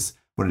that is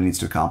what it needs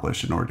to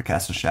accomplish in order to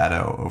cast a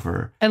shadow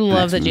over. I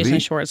love that Jason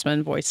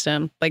Schwartzman voiced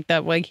him like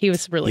that. He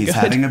was really good.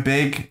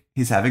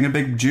 He's having a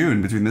big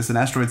June between this and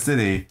Asteroid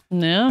City.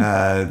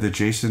 No, the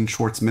Jason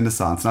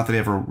Schwartzman-Renaissance. Not that he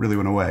ever really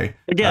went away.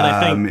 Again,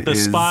 I think the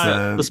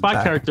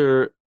Spot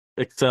character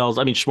excels.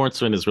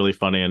 Schwartzman is really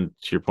funny, and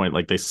to your point,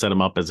 they set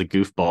him up as a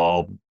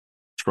goofball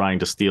trying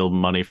to steal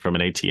money from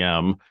an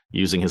ATM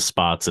using his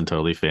spots and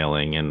totally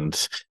failing,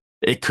 and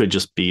it could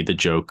just be the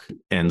joke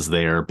ends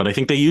there. But I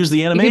think they use the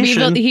He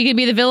animation. could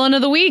be the villain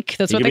of the week.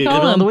 That's He what could they be the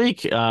call villain him. of the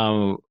week.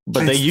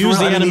 But they It's use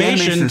the thrilling. I mean, the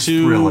animation animation is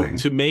thrilling.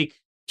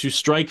 to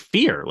strike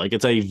fear. Like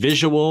it's a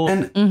visual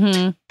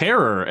And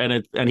terror,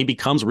 and he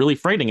becomes really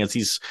frightening as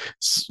he's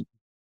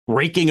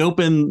breaking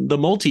open the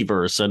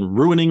multiverse and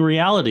ruining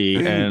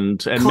reality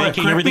and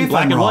making everything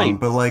black and white.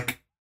 But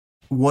like,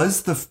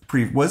 was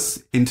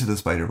Into the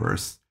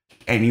Spider-Verse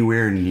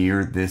anywhere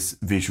near this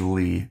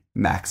visually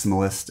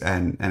maximalist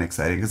and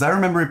exciting? Because I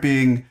remember it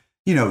being,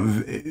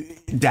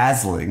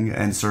 dazzling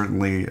and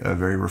certainly a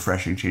very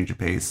refreshing change of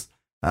pace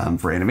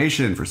for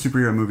animation, for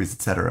superhero movies,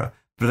 etc.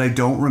 But I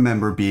don't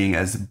remember being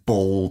as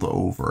bowled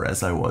over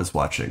as I was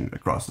watching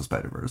Across the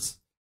Spider-Verse.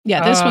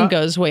 Yeah, this one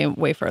goes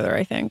way further,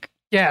 I think.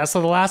 Yeah,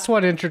 so the last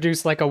one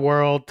introduced like a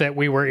world that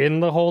we were in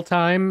the whole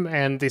time,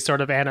 and the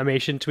sort of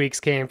animation tweaks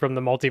came from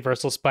the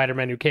multiversal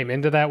Spider-Man who came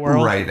into that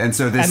world. Right, and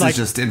so this like,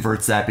 just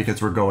inverts that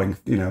because we're going,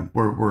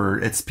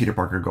 it's Peter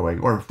Parker going,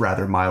 or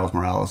rather Miles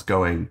Morales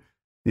going,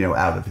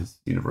 out of his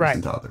universe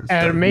into others.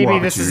 And maybe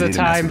this is a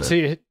time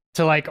to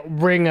like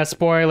ring a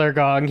spoiler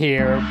gong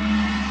here.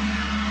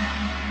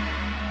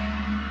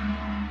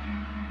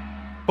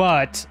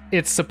 But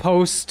it's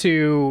supposed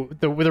to,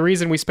 the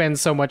reason we spend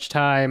so much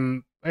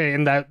time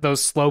in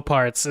those slow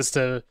parts is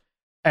to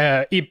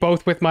eat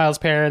both with Miles'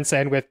 parents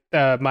and with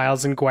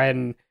Miles and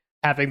Gwen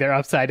having their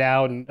upside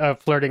down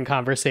flirting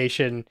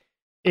conversation.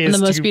 And the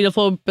most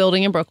beautiful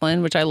building in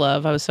Brooklyn, which I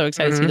love. I was so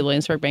excited to see the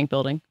Williamsburg Bank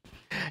building.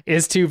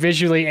 Is to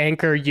visually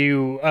anchor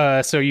you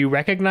so you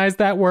recognize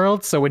that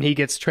world. So when he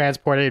gets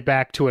transported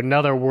back to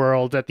another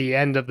world at the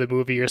end of the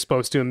movie, you're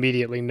supposed to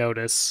immediately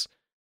notice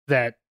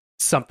that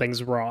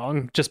something's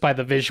wrong just by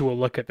the visual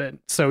look of it.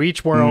 So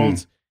each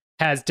world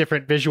has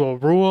different visual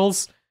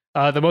rules.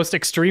 The most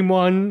extreme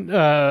one,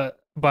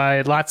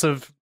 by lots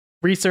of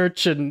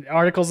research and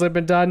articles that have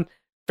been done,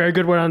 very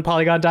good one on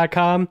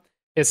Polygon.com,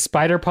 is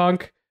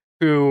Spider-Punk,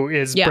 who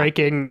is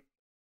breaking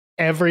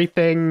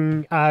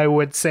everything I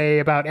would say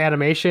about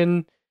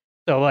animation.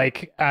 So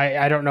like,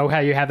 I don't know how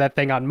you have that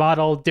thing on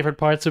model. Different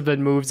parts of it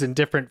moves in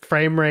different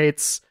frame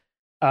rates.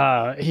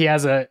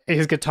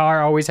 His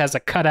guitar always has a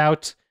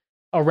cutout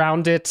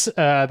around it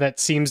that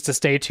seems to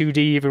stay 2D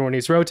even when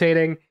he's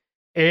rotating.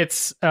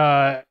 It's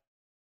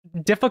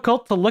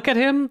difficult to look at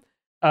him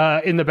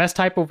in the best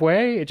type of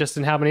way, just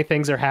in how many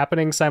things are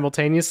happening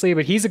simultaneously.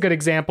 But he's a good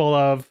example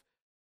of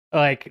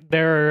like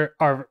there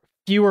are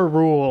fewer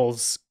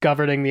rules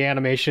governing the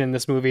animation in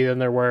this movie than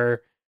there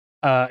were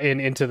in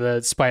Into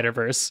the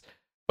Spider-Verse.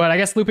 But I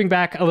guess looping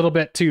back a little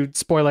bit to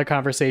spoiler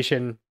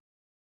conversation,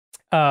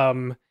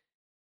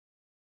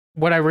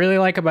 what I really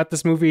like about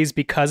this movie is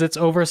because it's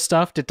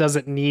overstuffed, it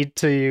doesn't need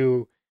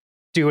to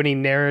do any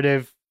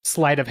narrative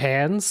sleight of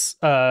hands.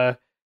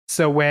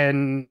 So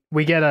when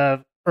we get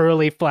a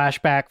early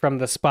flashback from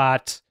the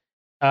spot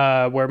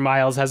where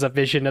Miles has a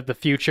vision of the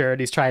future and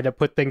he's trying to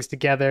put things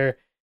together,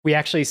 we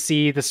actually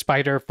see the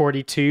Spider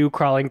 42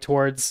 crawling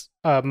towards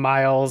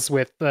Miles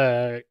with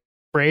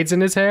braids in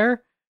his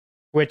hair,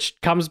 which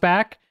comes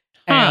back.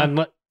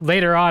 And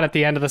later on at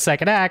the end of the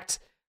second act,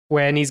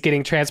 when he's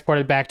getting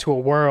transported back to a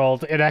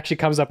world, it actually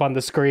comes up on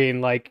the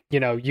screen like,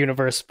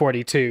 Universe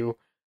 42.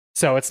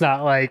 So it's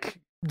not like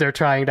they're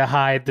trying to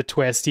hide the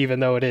twist, even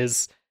though it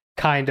is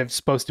kind of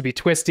supposed to be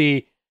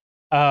twisty.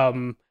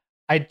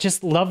 I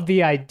just love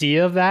the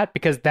idea of that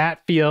because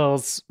that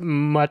feels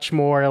much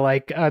more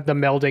like the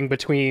melding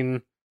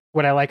between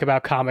what I like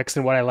about comics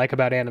and what I like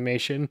about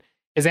animation.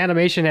 Is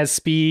animation has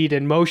speed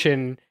and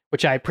motion,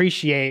 which I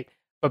appreciate,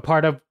 but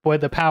part of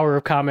what the power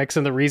of comics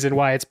and the reason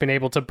why it's been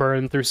able to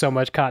burn through so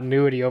much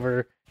continuity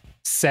over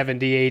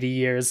 70, 80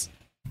 years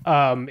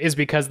is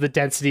because the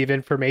density of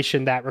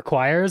information that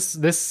requires.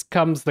 This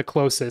comes the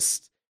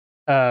closest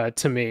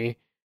to me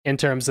in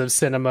terms of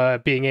cinema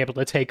being able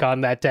to take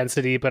on that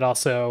density, but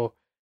also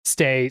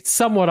stay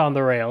somewhat on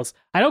the rails.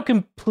 I don't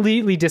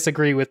completely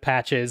disagree with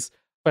Patches,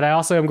 but I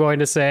also am going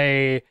to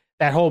say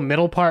that whole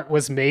middle part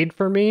was made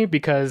for me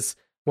because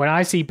when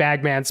I see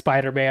Bagman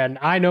Spider-Man,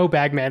 I know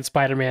Bagman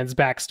Spider-Man's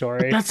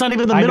backstory. But that's not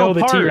even the middle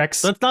part.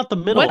 T-Rex. That's not the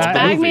middle. What's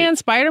Bagman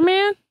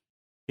Spider-Man?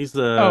 He's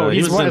the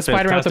he's one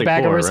Spider-Man with the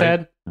bag over his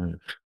head.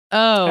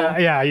 Oh,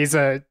 yeah, he's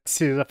a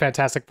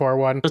Fantastic Four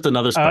one. Just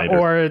another spider.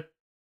 Or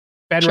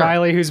Ben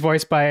Reilly, who's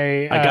voiced by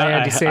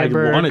Andy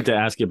Samberg. I wanted to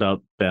ask you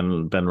about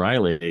Ben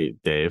Reilly,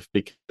 Dave,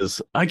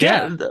 because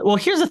well,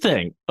 here's the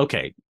thing.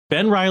 Okay,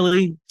 Ben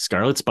Reilly,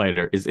 Scarlet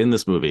Spider, is in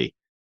this movie.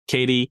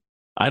 Katie,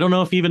 I don't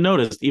know if you even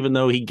noticed, even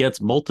though he gets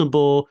a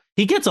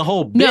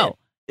whole bit. No.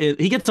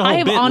 He gets a whole I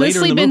have bit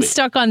honestly later in the been movie.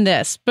 stuck on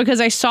this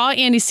because I saw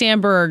Andy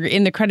Samberg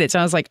in the credits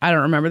and I was like, I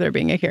don't remember there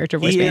being a character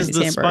voiced by Andy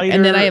Samberg.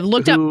 And then I have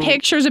looked up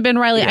pictures of Ben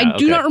Reilly. I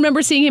do not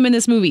remember seeing him in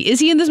this movie.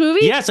 Is he in this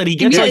movie? Yes, and he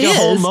gets like a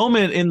whole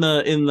moment in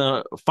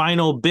the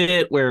final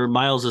bit where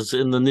Miles is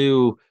in the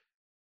new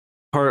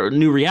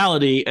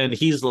reality and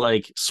he's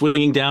like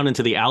swinging down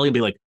into the alley and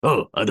be like,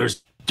 oh,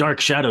 there's dark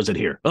shadows in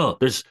here. Oh,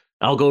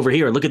 I'll go over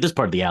here and look at this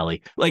part of the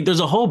alley. Like there's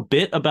a whole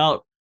bit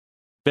about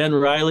Ben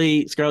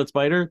Reilly, Scarlet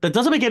Spider. That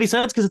doesn't make any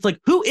sense because it's like,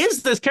 who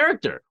is this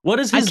character? What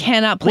is his? I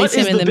cannot place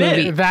him in the bit?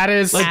 movie. That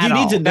is like, you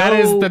need to know. That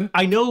is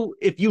I know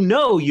if you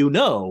know, you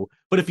know.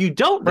 But if you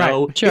don't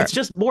know, right, sure. It's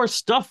just more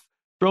stuff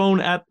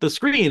thrown at the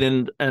screen.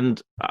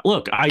 And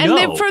look, I and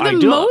know, for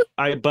the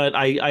I do. But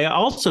I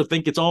also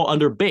think it's all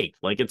underbaked.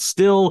 Like it's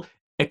still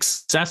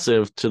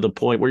excessive to the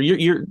point where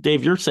you're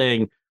Dave. You're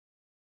saying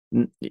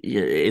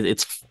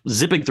it's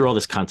zipping through all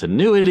this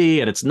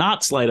continuity and it's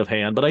not sleight of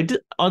hand, but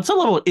on some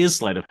level it is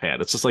sleight of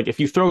hand. It's just like if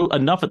you throw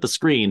enough at the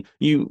screen,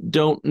 you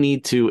don't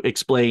need to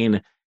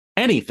explain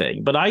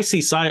anything. But I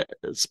see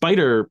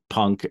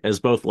Spider-Punk as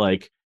both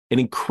like an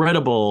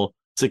incredible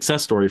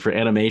success story for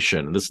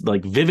animation, this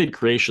like vivid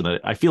creation that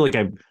I feel like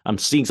I'm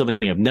seeing something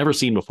I've never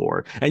seen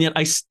before, and yet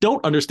I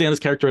don't understand this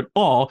character at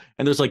all,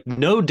 and there's like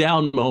no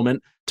down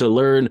moment to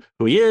learn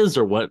who he is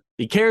or what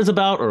he cares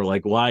about or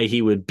like why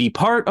he would be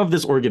part of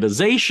this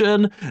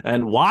organization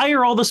and why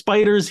are all the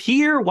spiders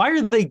here, why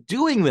are they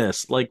doing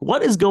this, like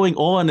what is going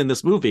on in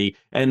this movie.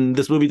 And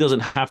this movie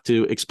doesn't have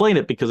to explain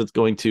it because it's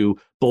going to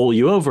bowl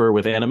you over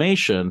with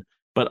animation.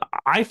 But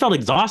I felt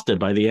exhausted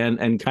by the end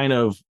and kind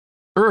of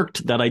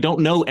irked that I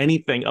don't know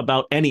anything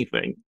about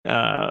anything.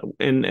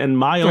 And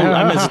Miles,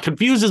 I'm as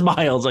confused as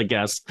Miles, I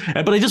guess.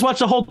 But I just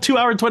watched a whole 2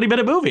 hour and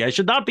 20-minute movie. I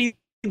should not be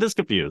this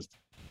confused.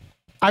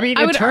 I mean,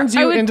 it turns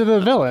you into the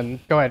villain.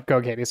 Go ahead,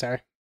 Katie.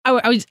 Sorry. I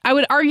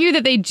would argue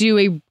that they do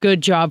a good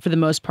job for the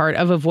most part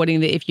of avoiding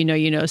the if you know,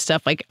 you know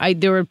stuff. Like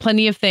there were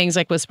plenty of things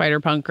like with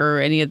Spider-Punk or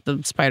any of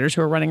the spiders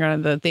who are running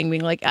around the thing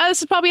being like,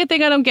 this is probably a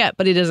thing I don't get,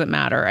 but it doesn't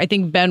matter. I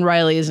think Ben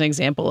Reilly is an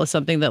example of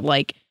something that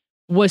like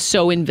was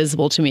so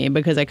invisible to me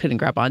because I couldn't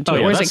grab onto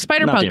it. Whereas like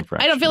Spider-Punk,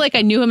 I don't feel like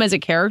I knew him as a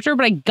character,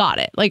 but I got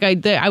it. Like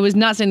I was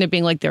not saying there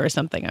being like there is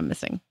something I'm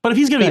missing. But if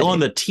he's going to be on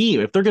the team,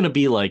 if they're going to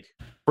be like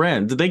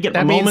friends, did they get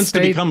moments to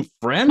become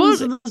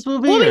friends in this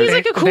movie? Well, he's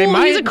like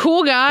he's a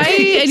cool guy,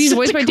 and he's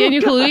voiced by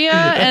Daniel Kaluuya,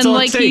 and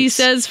like he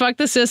says "fuck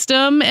the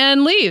system"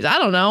 and leaves. I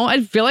don't know.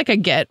 I feel like I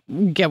get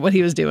what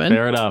he was doing.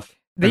 Fair enough.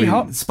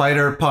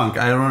 Spider-Punk,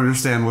 I don't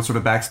understand what sort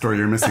of backstory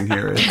you're missing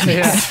here.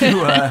 It's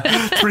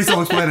pretty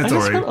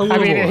self-explanatory. I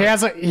mean,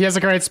 he has a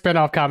great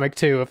spin-off comic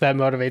too, if that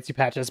motivates you,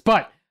 Patches.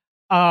 But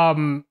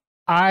the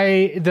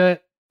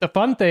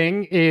fun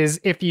thing is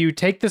if you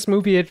take this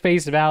movie at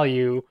face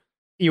value,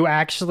 you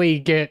actually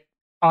get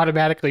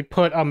automatically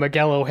put on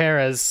Miguel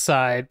O'Hara's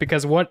side,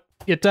 because what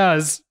it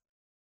does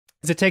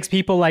is it takes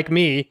people like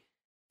me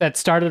that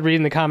started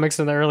reading the comics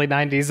in the early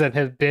 90s and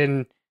have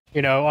been,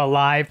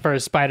 alive for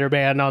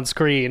Spider-Man on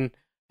screen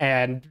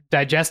and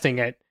digesting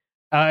it.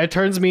 It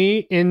turns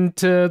me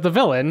into the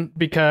villain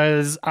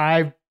because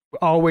I've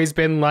always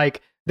been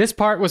like, this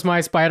part was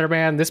my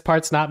Spider-Man, this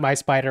part's not my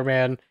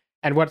Spider-Man.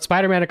 And what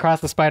Spider-Man Across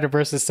the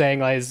Spider-Verse is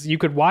saying is you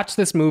could watch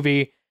this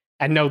movie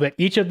and know that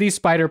each of these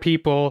spider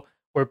people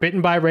were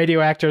bitten by a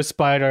radioactive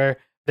spider,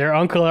 their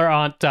uncle or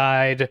aunt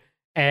died,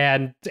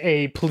 and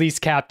a police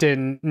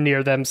captain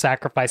near them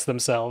sacrificed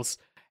themselves.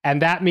 And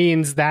that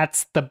means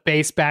that's the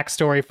base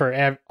backstory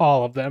for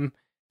all of them.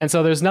 And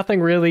so there's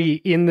nothing really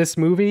in this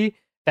movie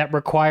that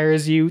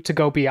requires you to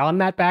go beyond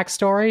that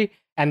backstory.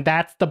 And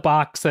that's the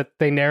box that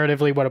they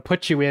narratively want to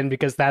put you in,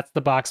 because that's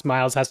the box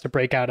Miles has to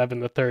break out of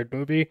in the third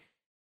movie.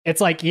 It's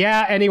like,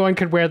 yeah, anyone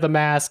could wear the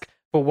mask,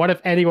 but what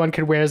if anyone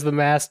could wears the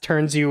mask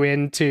turns you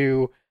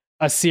into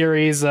a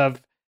series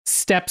of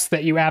steps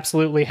that you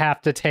absolutely have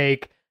to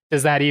take?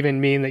 Does that even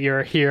mean that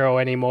you're a hero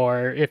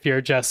anymore if you're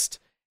just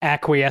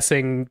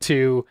acquiescing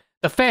to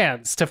the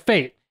fans, to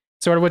fate?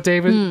 Sort of what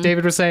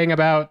David was saying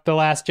about The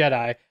Last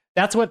Jedi.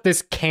 That's what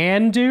this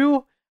can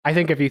do. I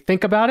think if you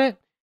think about it,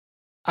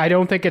 I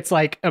don't think it's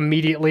like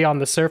immediately on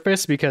the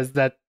surface, because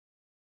that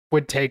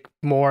would take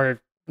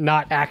more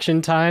not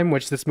action time,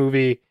 which this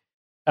movie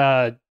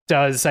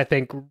does, I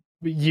think,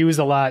 use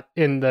a lot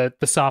in the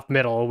soft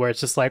middle, where it's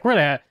just like, we're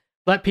gonna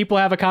let people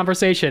have a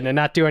conversation and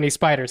not do any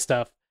spider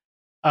stuff.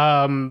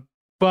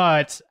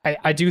 But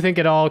I do think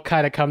it all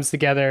kind of comes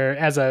together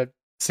as a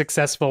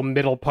successful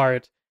middle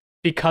part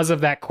because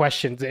of that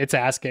question it's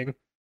asking.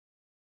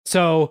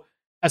 So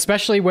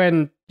especially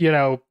when,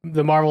 the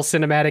Marvel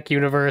Cinematic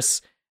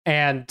Universe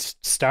and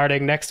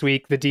starting next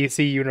week, the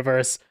DC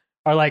Universe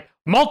are like,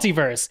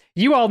 multiverse.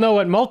 You all know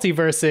what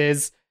multiverse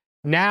is.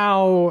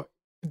 Now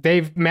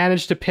they've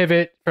managed to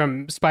pivot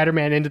from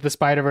Spider-Man into the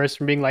Spider-Verse,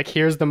 from being like,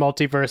 here's the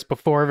multiverse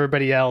before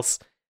everybody else,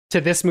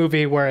 to this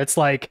movie where it's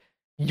like,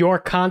 your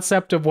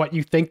concept of what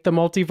you think the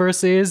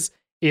multiverse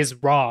is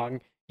wrong.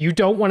 You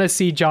don't want to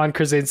see John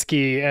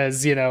Krasinski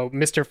as,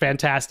 Mr.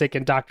 Fantastic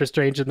and Doctor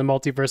Strange in the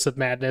Multiverse of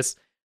Madness,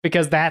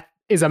 because that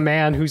is a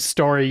man whose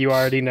story you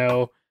already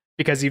know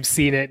because you've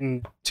seen it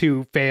in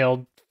 2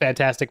 failed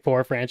Fantastic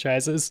Four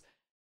franchises.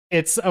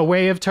 It's a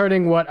way of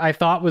turning what I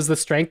thought was the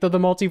strength of the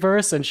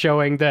multiverse and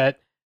showing that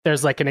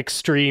there's like an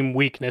extreme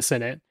weakness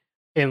in it,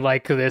 in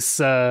like this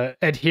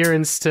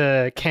adherence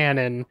to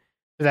canon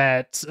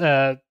that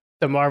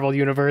the Marvel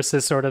Universe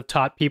has sort of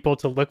taught people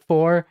to look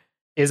for,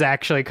 is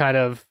actually kind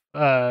of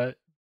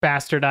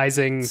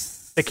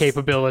bastardizing the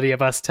capability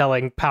of us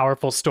telling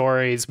powerful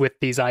stories with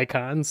these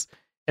icons.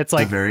 It's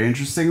like a very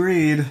interesting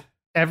read.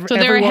 So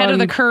they're ahead of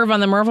the curve on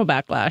the Marvel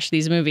backlash.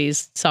 These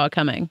movies saw it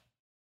coming.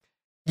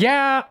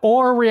 Yeah,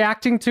 or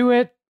reacting to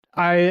it.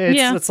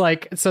 It's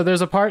like, so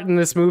there's a part in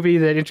this movie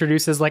that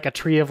introduces like a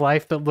tree of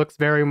life that looks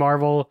very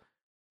Marvel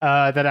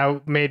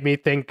that made me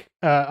think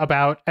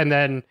about. And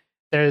then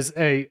there's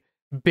a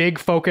big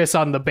focus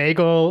on the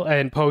bagel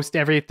and post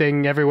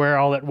everything everywhere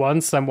all at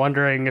once. I'm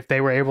wondering if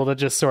they were able to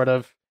just sort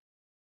of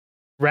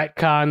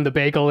retcon the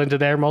bagel into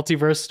their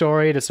multiverse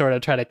story to sort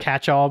of try to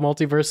catch all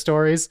multiverse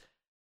stories.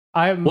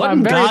 What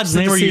in God's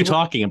name are you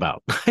talking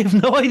about? I have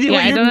no idea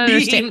what you're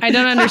understand. I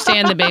don't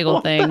understand the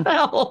bagel thing.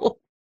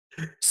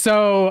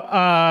 So,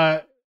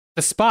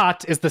 the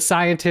Spot is the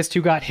scientist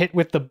who got hit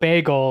with the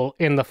bagel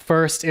in the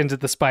first Into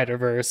the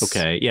Spider-Verse.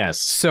 Okay, yes.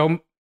 So,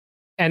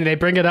 and they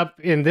bring it up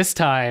in this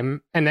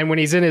time, and then when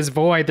he's in his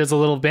void, there's a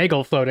little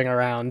bagel floating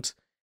around.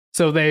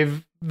 So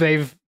they've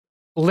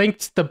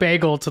linked the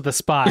bagel to the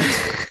Spot.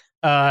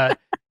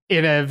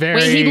 In a very...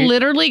 Wait, he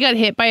literally got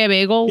hit by a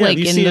bagel? Yeah,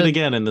 you see it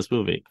again in this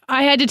movie.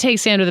 I had to take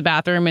Sam to the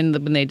bathroom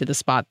when they did the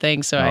Spot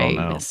thing, so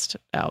I missed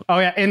out. Oh,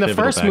 yeah. In the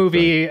first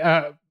movie,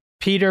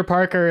 Peter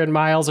Parker and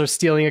Miles are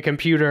stealing a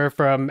computer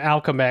from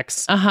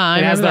Alchemex.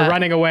 And as they're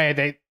running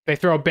away, they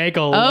throw a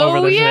bagel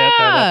over the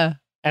ship.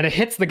 And it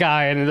hits the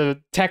guy, and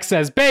the text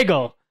says,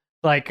 bagel!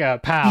 Like,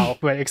 pow,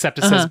 but except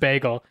it says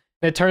bagel.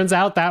 It turns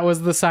out that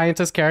was the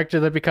scientist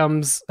character that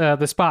becomes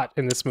the Spot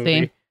in this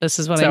movie. See, this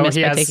is what I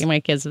missed by taking my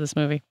kids to this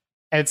movie.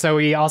 And so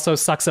he also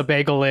sucks a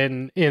bagel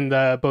in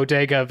the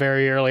bodega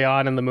very early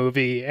on in the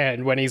movie.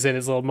 And when he's in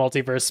his little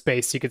multiverse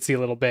space, you can see a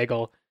little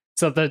bagel.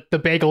 So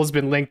the bagel's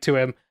been linked to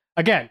him.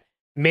 Again,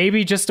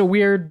 maybe just a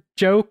weird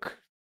joke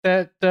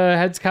that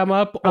has come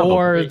up, Probably.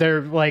 or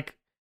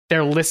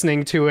they're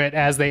listening to it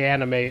as they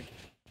animate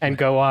and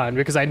go on.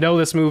 Because I know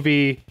this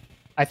movie,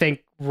 I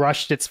think,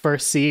 rushed its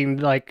first scene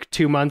like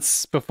 2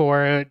 months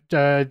before it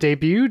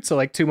debuted. So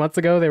like 2 months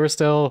ago, they were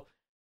still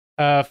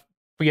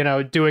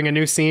doing a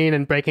new scene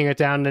and breaking it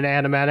down in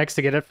animatics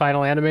to get it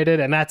final animated,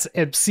 and that's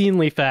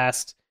obscenely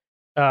fast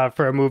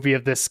for a movie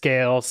of this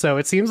scale. So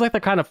it seems like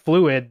they're kind of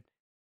fluid,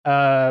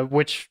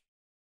 which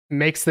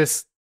makes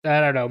this,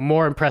 I don't know,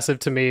 more impressive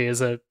to me as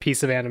a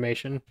piece of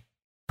animation.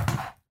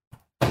 But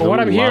what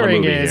I'm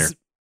hearing is,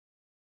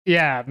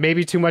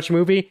 maybe too much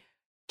movie.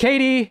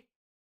 Katie,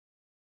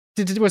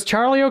 was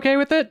Charlie okay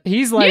with it?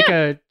 He's like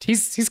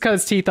he's cut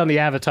his teeth on the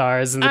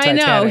Avatars and the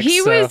Titanic. I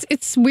know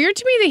it's weird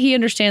to me that he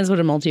understands what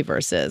a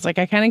multiverse is. Like,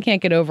 I kind of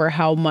can't get over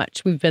how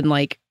much we've been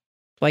like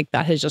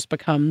that has just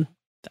become,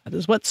 that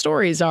is what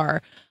stories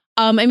are.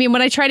 I mean,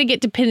 when I try to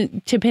get to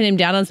pin him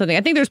down on something,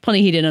 I think there's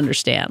plenty he didn't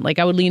understand. Like,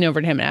 I would lean over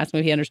to him and ask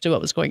him if he understood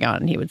what was going on,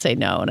 and he would say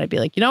no, and I'd be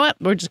like, you know what,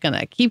 we're just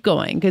gonna keep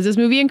going because this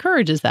movie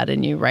encourages that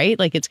in you, right?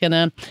 Like, it's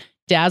gonna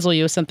dazzle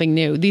you with something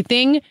new. The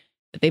thing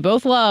that they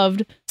both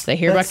loved, that I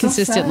hear about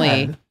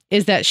consistently,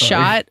 is that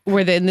shot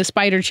where in the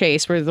spider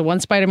chase, where the one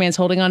Spider-Man's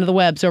holding onto the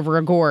webs over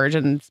a gorge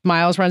and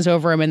Miles runs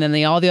over him, and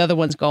then all the other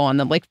ones go on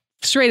them, like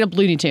straight up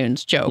Looney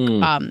Tunes joke.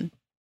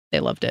 They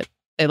loved it.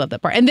 They loved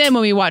that part. And then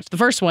when we watched the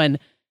first one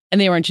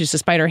and they were introduced to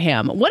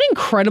Spider-Ham, what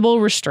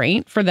incredible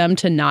restraint for them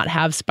to not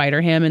have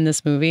Spider-Ham in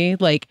this movie.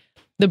 Like,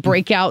 the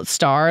breakout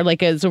star,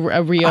 like, as a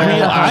real...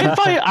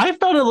 I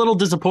found it a little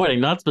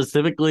disappointing, not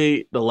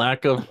specifically the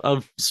lack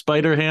of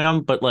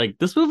Spider-Ham, but like,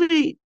 this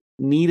movie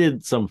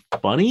needed some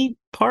funny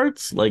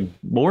parts, like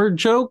more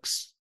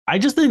jokes. I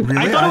just didn't...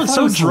 Really? I thought it was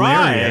so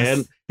dry,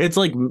 and it's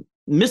like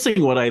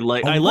missing what I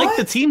like. I like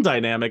the team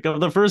dynamic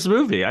of the first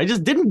movie. I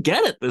just didn't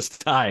get it this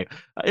time.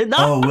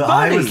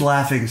 I was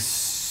laughing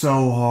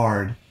so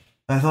hard.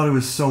 I thought it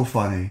was so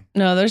funny.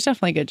 No, there's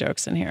definitely good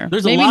jokes in here.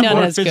 There's maybe a lot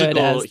more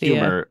physical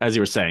humor, as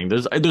you were saying.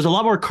 There's a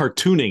lot more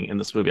cartooning in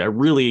this movie. I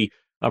really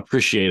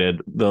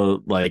appreciated the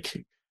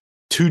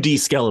 2D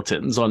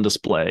skeletons on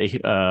display.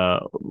 I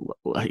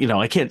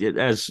can't,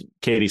 as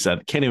Katie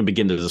said, can't even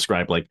begin to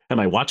describe, like, am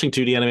I watching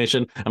 2D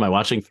animation? Am I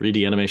watching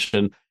 3D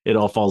animation? It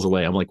all falls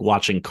away. I'm like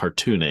watching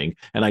cartooning,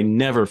 and I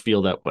never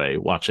feel that way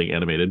watching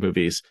animated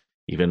movies.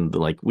 Even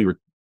like we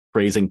were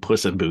praising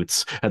Puss in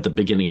Boots at the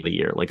beginning of the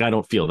year. Like, I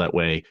don't feel that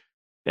way.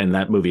 And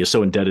that movie is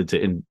so indebted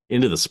to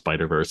Into the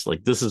Spider-Verse.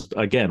 Like, this is,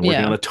 again,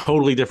 working on a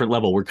totally different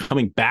level. We're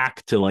coming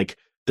back to like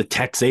the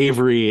Tex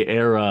Avery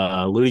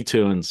era, Looney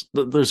Tunes.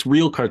 There's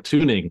real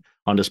cartooning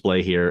on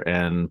display here,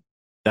 and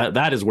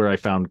that is where I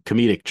found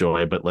comedic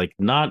joy, but like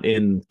not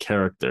in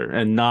character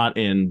and not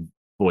in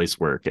voice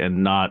work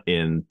and not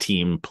in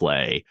team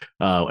play,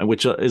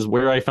 which is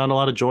where I found a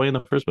lot of joy in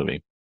the first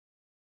movie.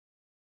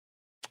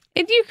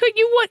 If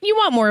you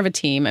want more of a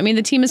team. I mean,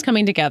 the team is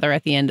coming together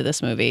at the end of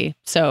this movie,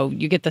 so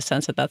you get the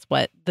sense that that's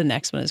what the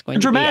next one is going to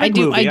be. Dramatic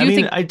movie. I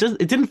mean, it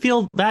didn't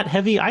feel that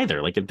heavy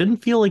either. Like, it didn't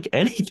feel like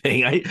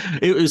anything.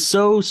 It was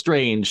so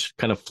strange,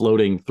 kind of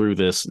floating through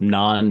this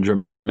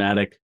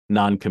non-dramatic,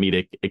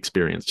 non-comedic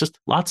experience. Just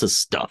lots of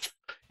stuff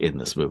in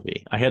this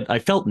movie. I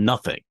felt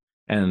nothing,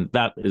 and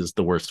that is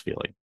the worst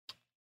feeling.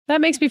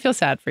 That makes me feel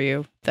sad for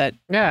you. That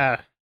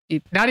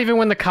Not even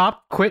when the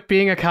cop quit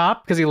being a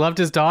cop because he loved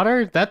his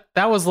daughter. That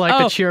was like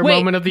the cheer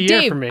moment of the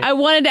year Dave, for me. I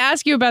wanted to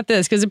ask you about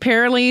this because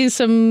apparently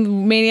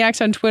some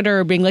maniacs on Twitter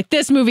are being like,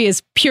 "This movie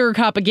is pure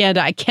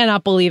propaganda. I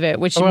cannot believe it,"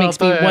 which makes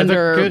me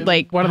wonder,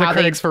 one of the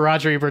critics for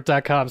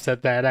RogerEbert.com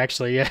said that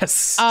actually.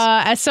 Yes.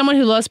 As someone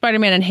who loves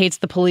Spider-Man and hates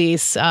the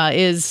police,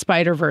 is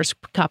Spider-Verse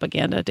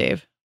propaganda,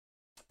 Dave?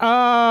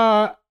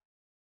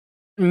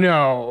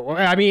 No,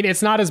 I mean,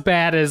 it's not as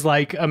bad as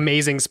like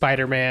Amazing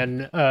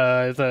Spider-Man,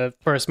 the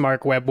first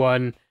Mark Webb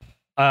one,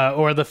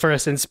 or the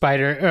first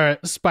Spider-Man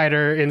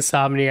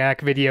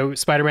Insomniac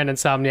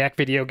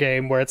video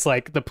game where it's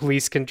like the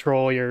police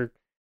control your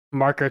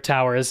marker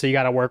towers, so you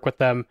got to work with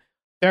them.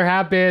 There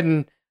have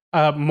been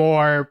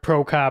more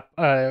pro-cop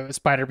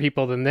spider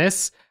people than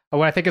this.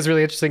 What I think is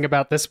really interesting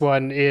about this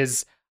one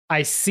is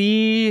I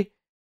see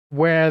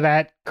where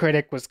that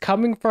critic was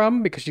coming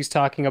from, because she's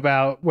talking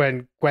about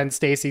when Gwen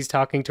Stacy's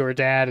talking to her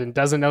dad and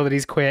doesn't know that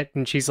he's quit,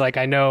 and she's like,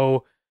 I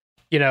know,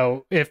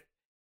 if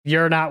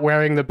you're not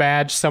wearing the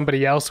badge,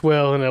 somebody else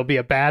will, and it'll be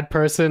a bad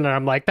person. And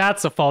I'm like,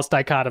 that's a false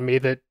dichotomy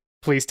that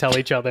police tell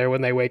each other when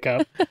they wake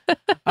up.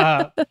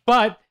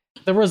 But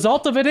the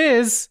result of it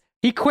is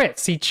he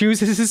quits. He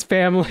chooses his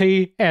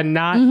family and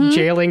not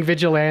jailing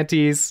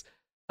vigilantes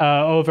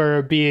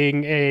over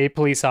being a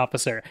police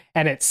officer,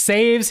 and it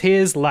saves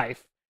his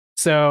life.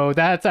 So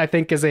that, I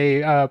think, is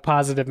a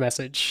positive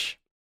message.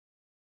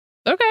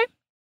 Okay.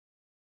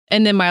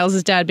 And then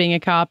Miles' dad being a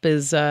cop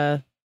is,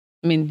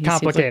 he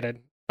complicated.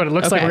 But it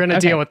looks like we're going to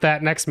deal with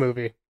that next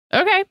movie.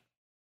 Okay.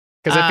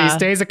 Because if he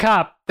stays a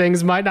cop,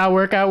 things might not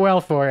work out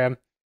well for him.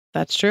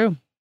 That's true.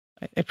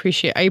 I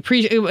appreciate.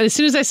 As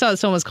soon as I saw that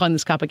someone was calling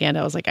this propaganda,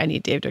 I was like, I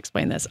need Dave to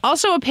explain this.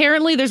 Also,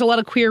 apparently, there's a lot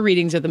of queer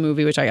readings of the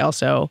movie, which I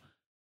also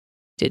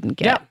didn't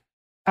get. Yeah.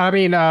 I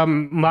mean,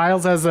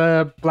 Miles has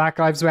a Black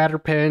Lives Matter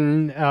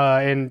pin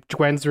in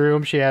Gwen's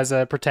room. She has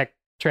a Protect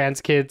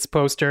Trans Kids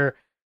poster.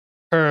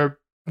 Her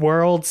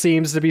world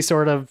seems to be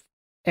sort of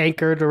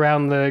anchored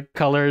around the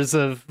colors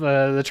of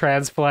the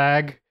trans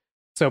flag.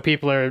 So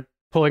people are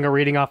pulling a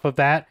reading off of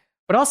that.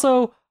 But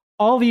also,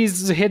 all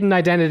these hidden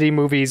identity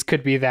movies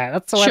could be that.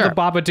 That's why the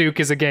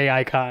Babadook is a gay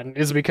icon,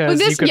 is because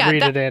you could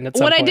read it in at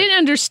some point. What I didn't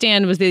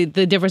understand was the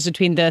difference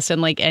between this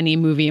and like any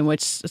movie in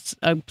which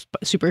a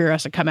superhero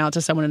has to come out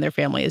to someone in their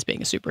family as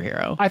being a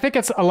superhero. I think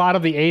it's a lot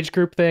of the age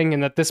group thing,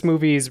 and that this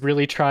movie is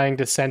really trying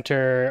to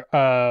center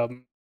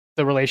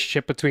the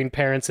relationship between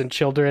parents and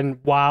children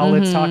while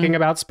it's talking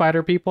about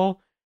spider people,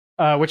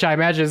 which I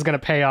imagine is going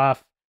to pay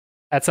off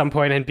at some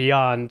point and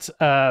beyond.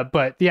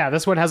 But yeah,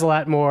 this one has a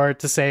lot more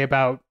to say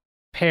about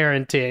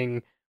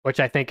parenting, which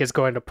I think is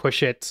going to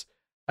push it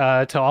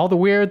to all the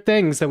weird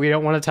things that we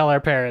don't want to tell our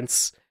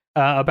parents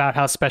about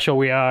how special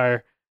we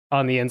are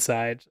on the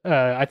inside.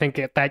 I think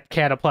that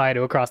can apply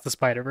to Across the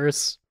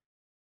Spider-Verse.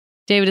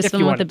 David is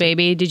still with the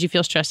baby. Did you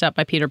feel stressed out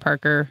by Peter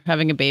Parker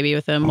having a baby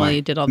with him while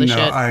you did all this shit?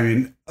 No, I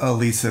mean,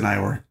 Elisa and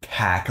I were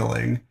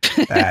cackling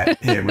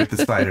at him with the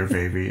spider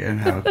baby and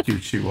how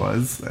cute she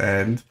was.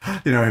 And,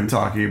 him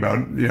talking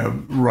about,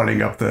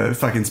 running up the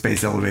fucking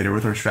space elevator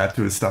with her strapped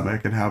to his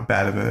stomach and how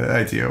bad of an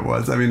idea it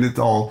was. I mean, it's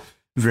all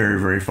very,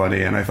 very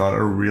funny. And I thought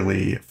a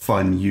really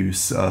fun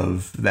use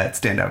of that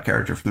standout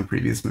character from the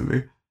previous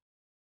movie.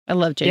 I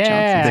love Jay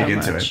Johnson Dig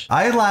into much. it.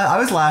 I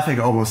was laughing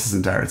almost this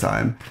entire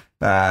time.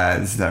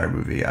 This entire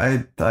movie.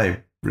 I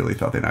really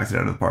thought they knocked it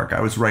out of the park.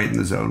 I was right in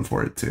the zone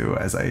for it too,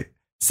 as I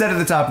said at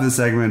the top of the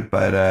segment,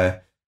 but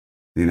it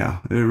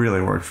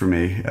really worked for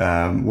me.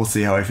 We'll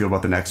see how I feel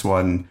about the next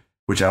one,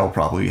 which I'll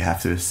probably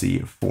have to see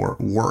for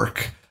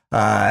work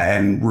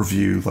and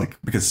review,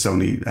 because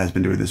Sony has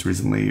been doing this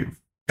recently,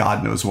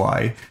 God knows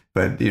why.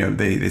 But,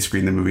 they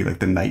screened the movie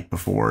the night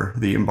before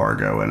the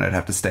embargo, and I'd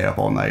have to stay up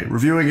all night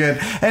reviewing it.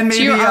 And maybe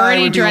so you're already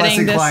I would be less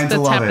dreading this inclined to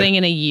that's love happening it.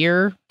 in a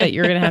year that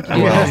you're going to have to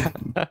do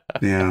Well,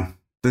 yeah,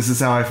 this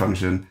is how I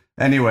function.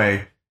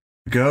 Anyway,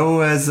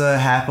 go as a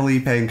happily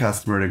paying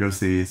customer to go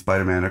see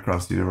Spider-Man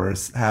Across the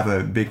Universe. Have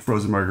a big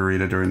frozen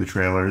margarita during the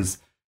trailers,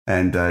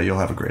 and you'll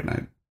have a great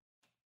night.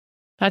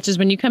 Patches,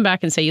 when you come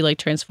back and say you like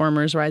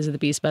Transformers Rise of the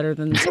Beast better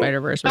than the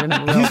Spider-Verse, we're going to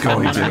have a real He's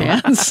going problem on to.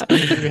 our hands.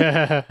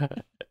 Yeah.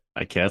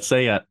 I can't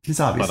say yet,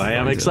 He's obviously but I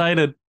am going to.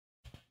 excited.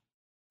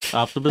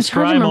 Optimus It's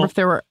hard to remember Primal. if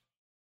there were...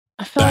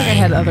 I feel like I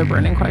had other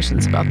burning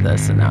questions about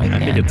this, and now I I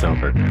can't. think it's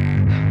over.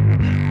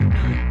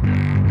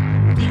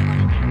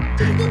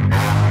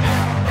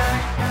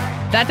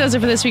 That does it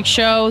for this week's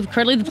show.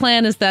 Currently, the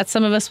plan is that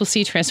some of us will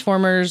see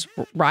Transformers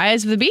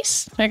Rise of the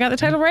Beast. I got the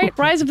title right?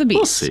 Rise of the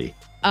Beast. We'll see.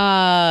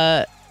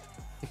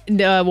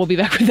 We'll be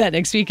back with that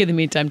next week. In the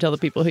meantime, tell the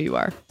people who you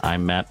are.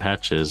 I'm Matt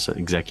Patches,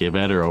 executive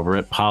editor over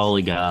at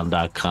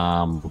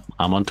Polygon.com.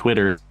 I'm on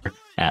Twitter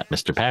at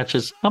Mr.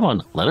 Patches. I'm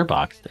on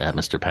Letterboxd at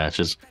Mr.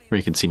 Patches, where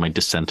you can see my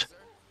dissent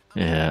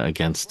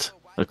against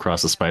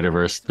Across the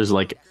Spider-Verse. There's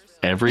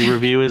every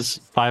review is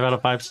 5 out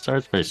of 5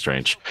 stars. Very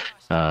strange.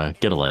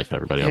 Get a life,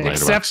 everybody. On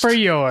Except for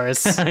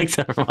yours.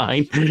 Except for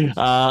mine.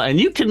 And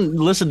you can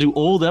listen to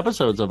old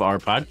episodes of our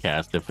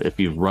podcast if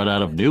you've run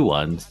out of new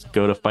ones.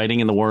 Go to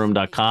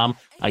fightinginthewarroom.com.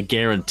 I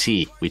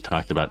guarantee we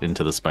talked about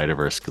Into the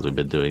Spider-Verse because we've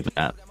been doing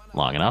that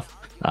long enough.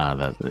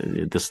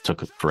 This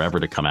took forever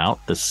to come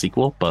out, this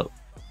sequel, but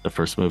the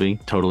first movie,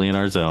 totally in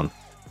our zone.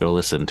 Go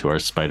listen to our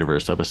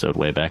Spider-Verse episode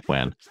way back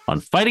when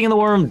on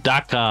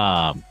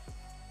fightingintheworm.com.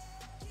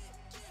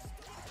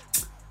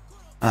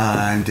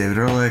 I'm David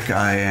Ehrlich.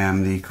 I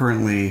am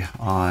currently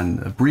on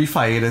a brief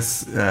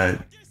hiatus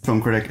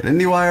film critic at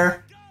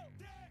IndieWire.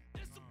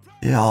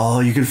 Yeah,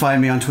 you can find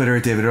me on Twitter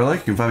at David Ehrlich.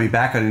 You can find me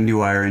back on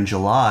IndieWire in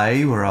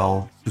July, where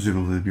I'll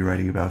presumably be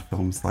writing about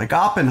films like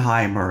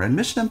Oppenheimer and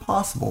Mission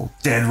Impossible: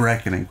 Dead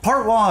Reckoning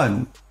Part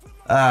 1.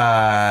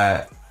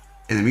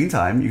 In the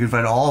meantime, you can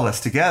find all of us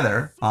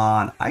together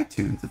on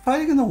iTunes at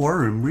Fighting in the War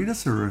Room. Read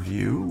us a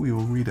review. We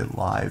will read it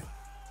live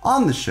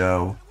on the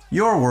show.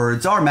 Your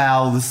words, our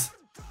mouths.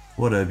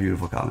 What a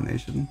beautiful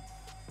combination.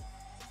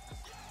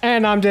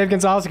 And I'm Dave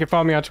Gonzalez. You can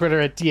follow me on Twitter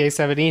at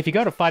Da7e. If you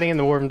go to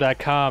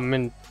fightingintheworm.com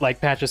and,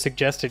 like Pat just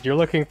suggested, you're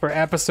looking for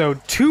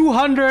episode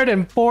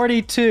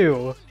 242.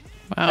 Wow.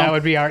 That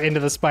would be our Into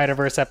the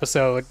Spider-Verse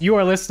episode. You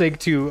are listening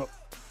to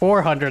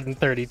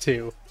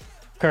 432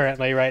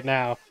 currently right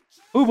now.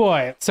 Oh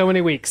boy, so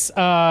many weeks.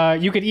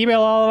 You can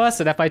email all of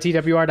us at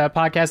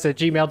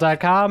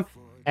fitwr.podcast@gmail.com.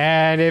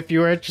 And if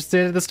you are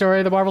interested in the story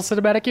of the Marvel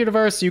Cinematic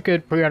Universe, you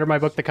could pre-order my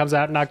book that comes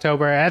out in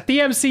October at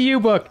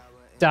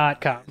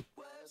themcubook.com.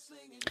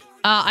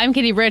 I'm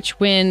Katie Rich.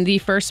 When the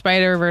first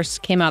Spider-Verse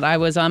came out, I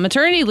was on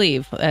maternity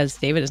leave, as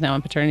David is now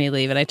on paternity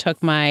leave, and I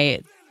took my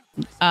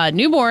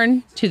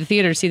newborn to the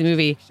theater to see the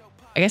movie.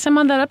 I guess I'm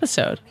on that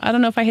episode. I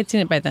don't know if I had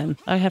seen it by then.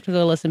 I have to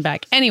go listen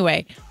back.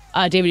 Anyway,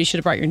 David, you should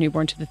have brought your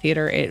newborn to the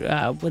theater. It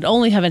would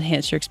only have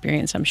enhanced your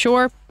experience, I'm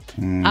sure.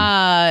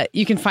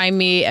 You can find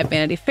me at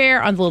Vanity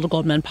Fair on the Little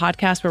Gold Men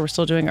podcast, where we're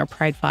still doing our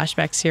Pride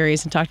Flashback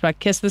series and talked about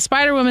Kiss the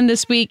Spider-Woman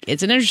this week.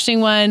 It's an interesting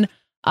one.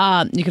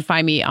 You can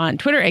find me on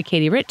Twitter at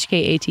Katie Rich,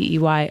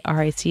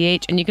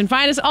 KATEYRICH, and you can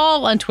find us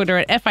all on Twitter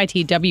at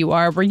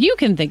FITWR, where you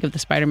can think of the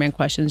Spider-Man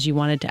questions you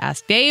wanted to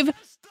ask Dave,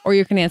 or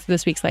you can answer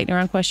this week's lightning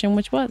round question,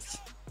 which was: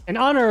 in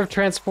honor of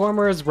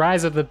Transformers: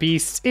 Rise of the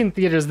Beasts in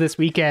theaters this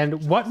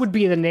weekend, what would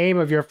be the name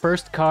of your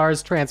first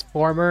car's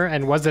Transformer,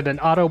 and was it an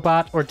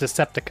Autobot or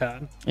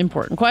Decepticon?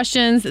 Important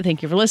questions.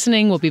 Thank you for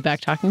listening. We'll be back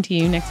talking to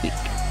you next week.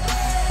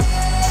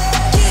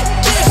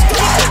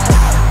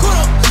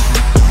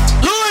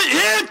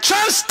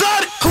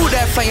 Who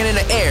that flying in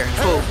the air?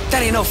 Who?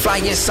 That ain't no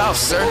flying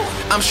saucer.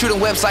 I'm shooting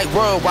webs like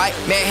worldwide.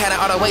 Manhattan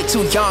all the way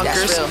to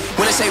Yonkers.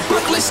 When they say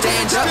Brooklyn,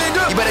 stand up.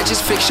 You better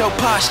just fix your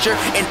posture.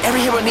 And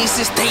every hero needs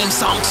this theme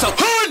song. So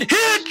hood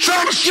hit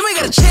trust. You ain't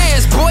got a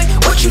chance, boy.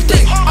 What you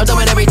think? I'm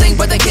doing everything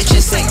but the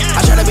kitchen sink.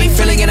 I try to be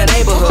feeling in the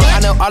neighborhood.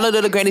 I know all the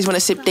little grannies wanna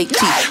sip they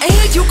tea. And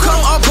here you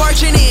come all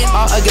barging in,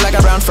 all ugly like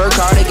a brown fur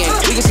cardigan.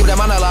 We can skip the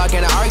monologue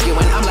and the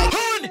arguing. I'm like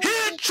hood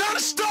hit, trying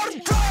to start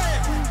a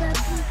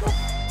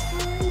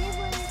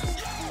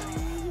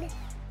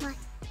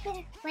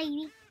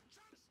Baby,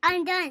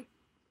 I'm done.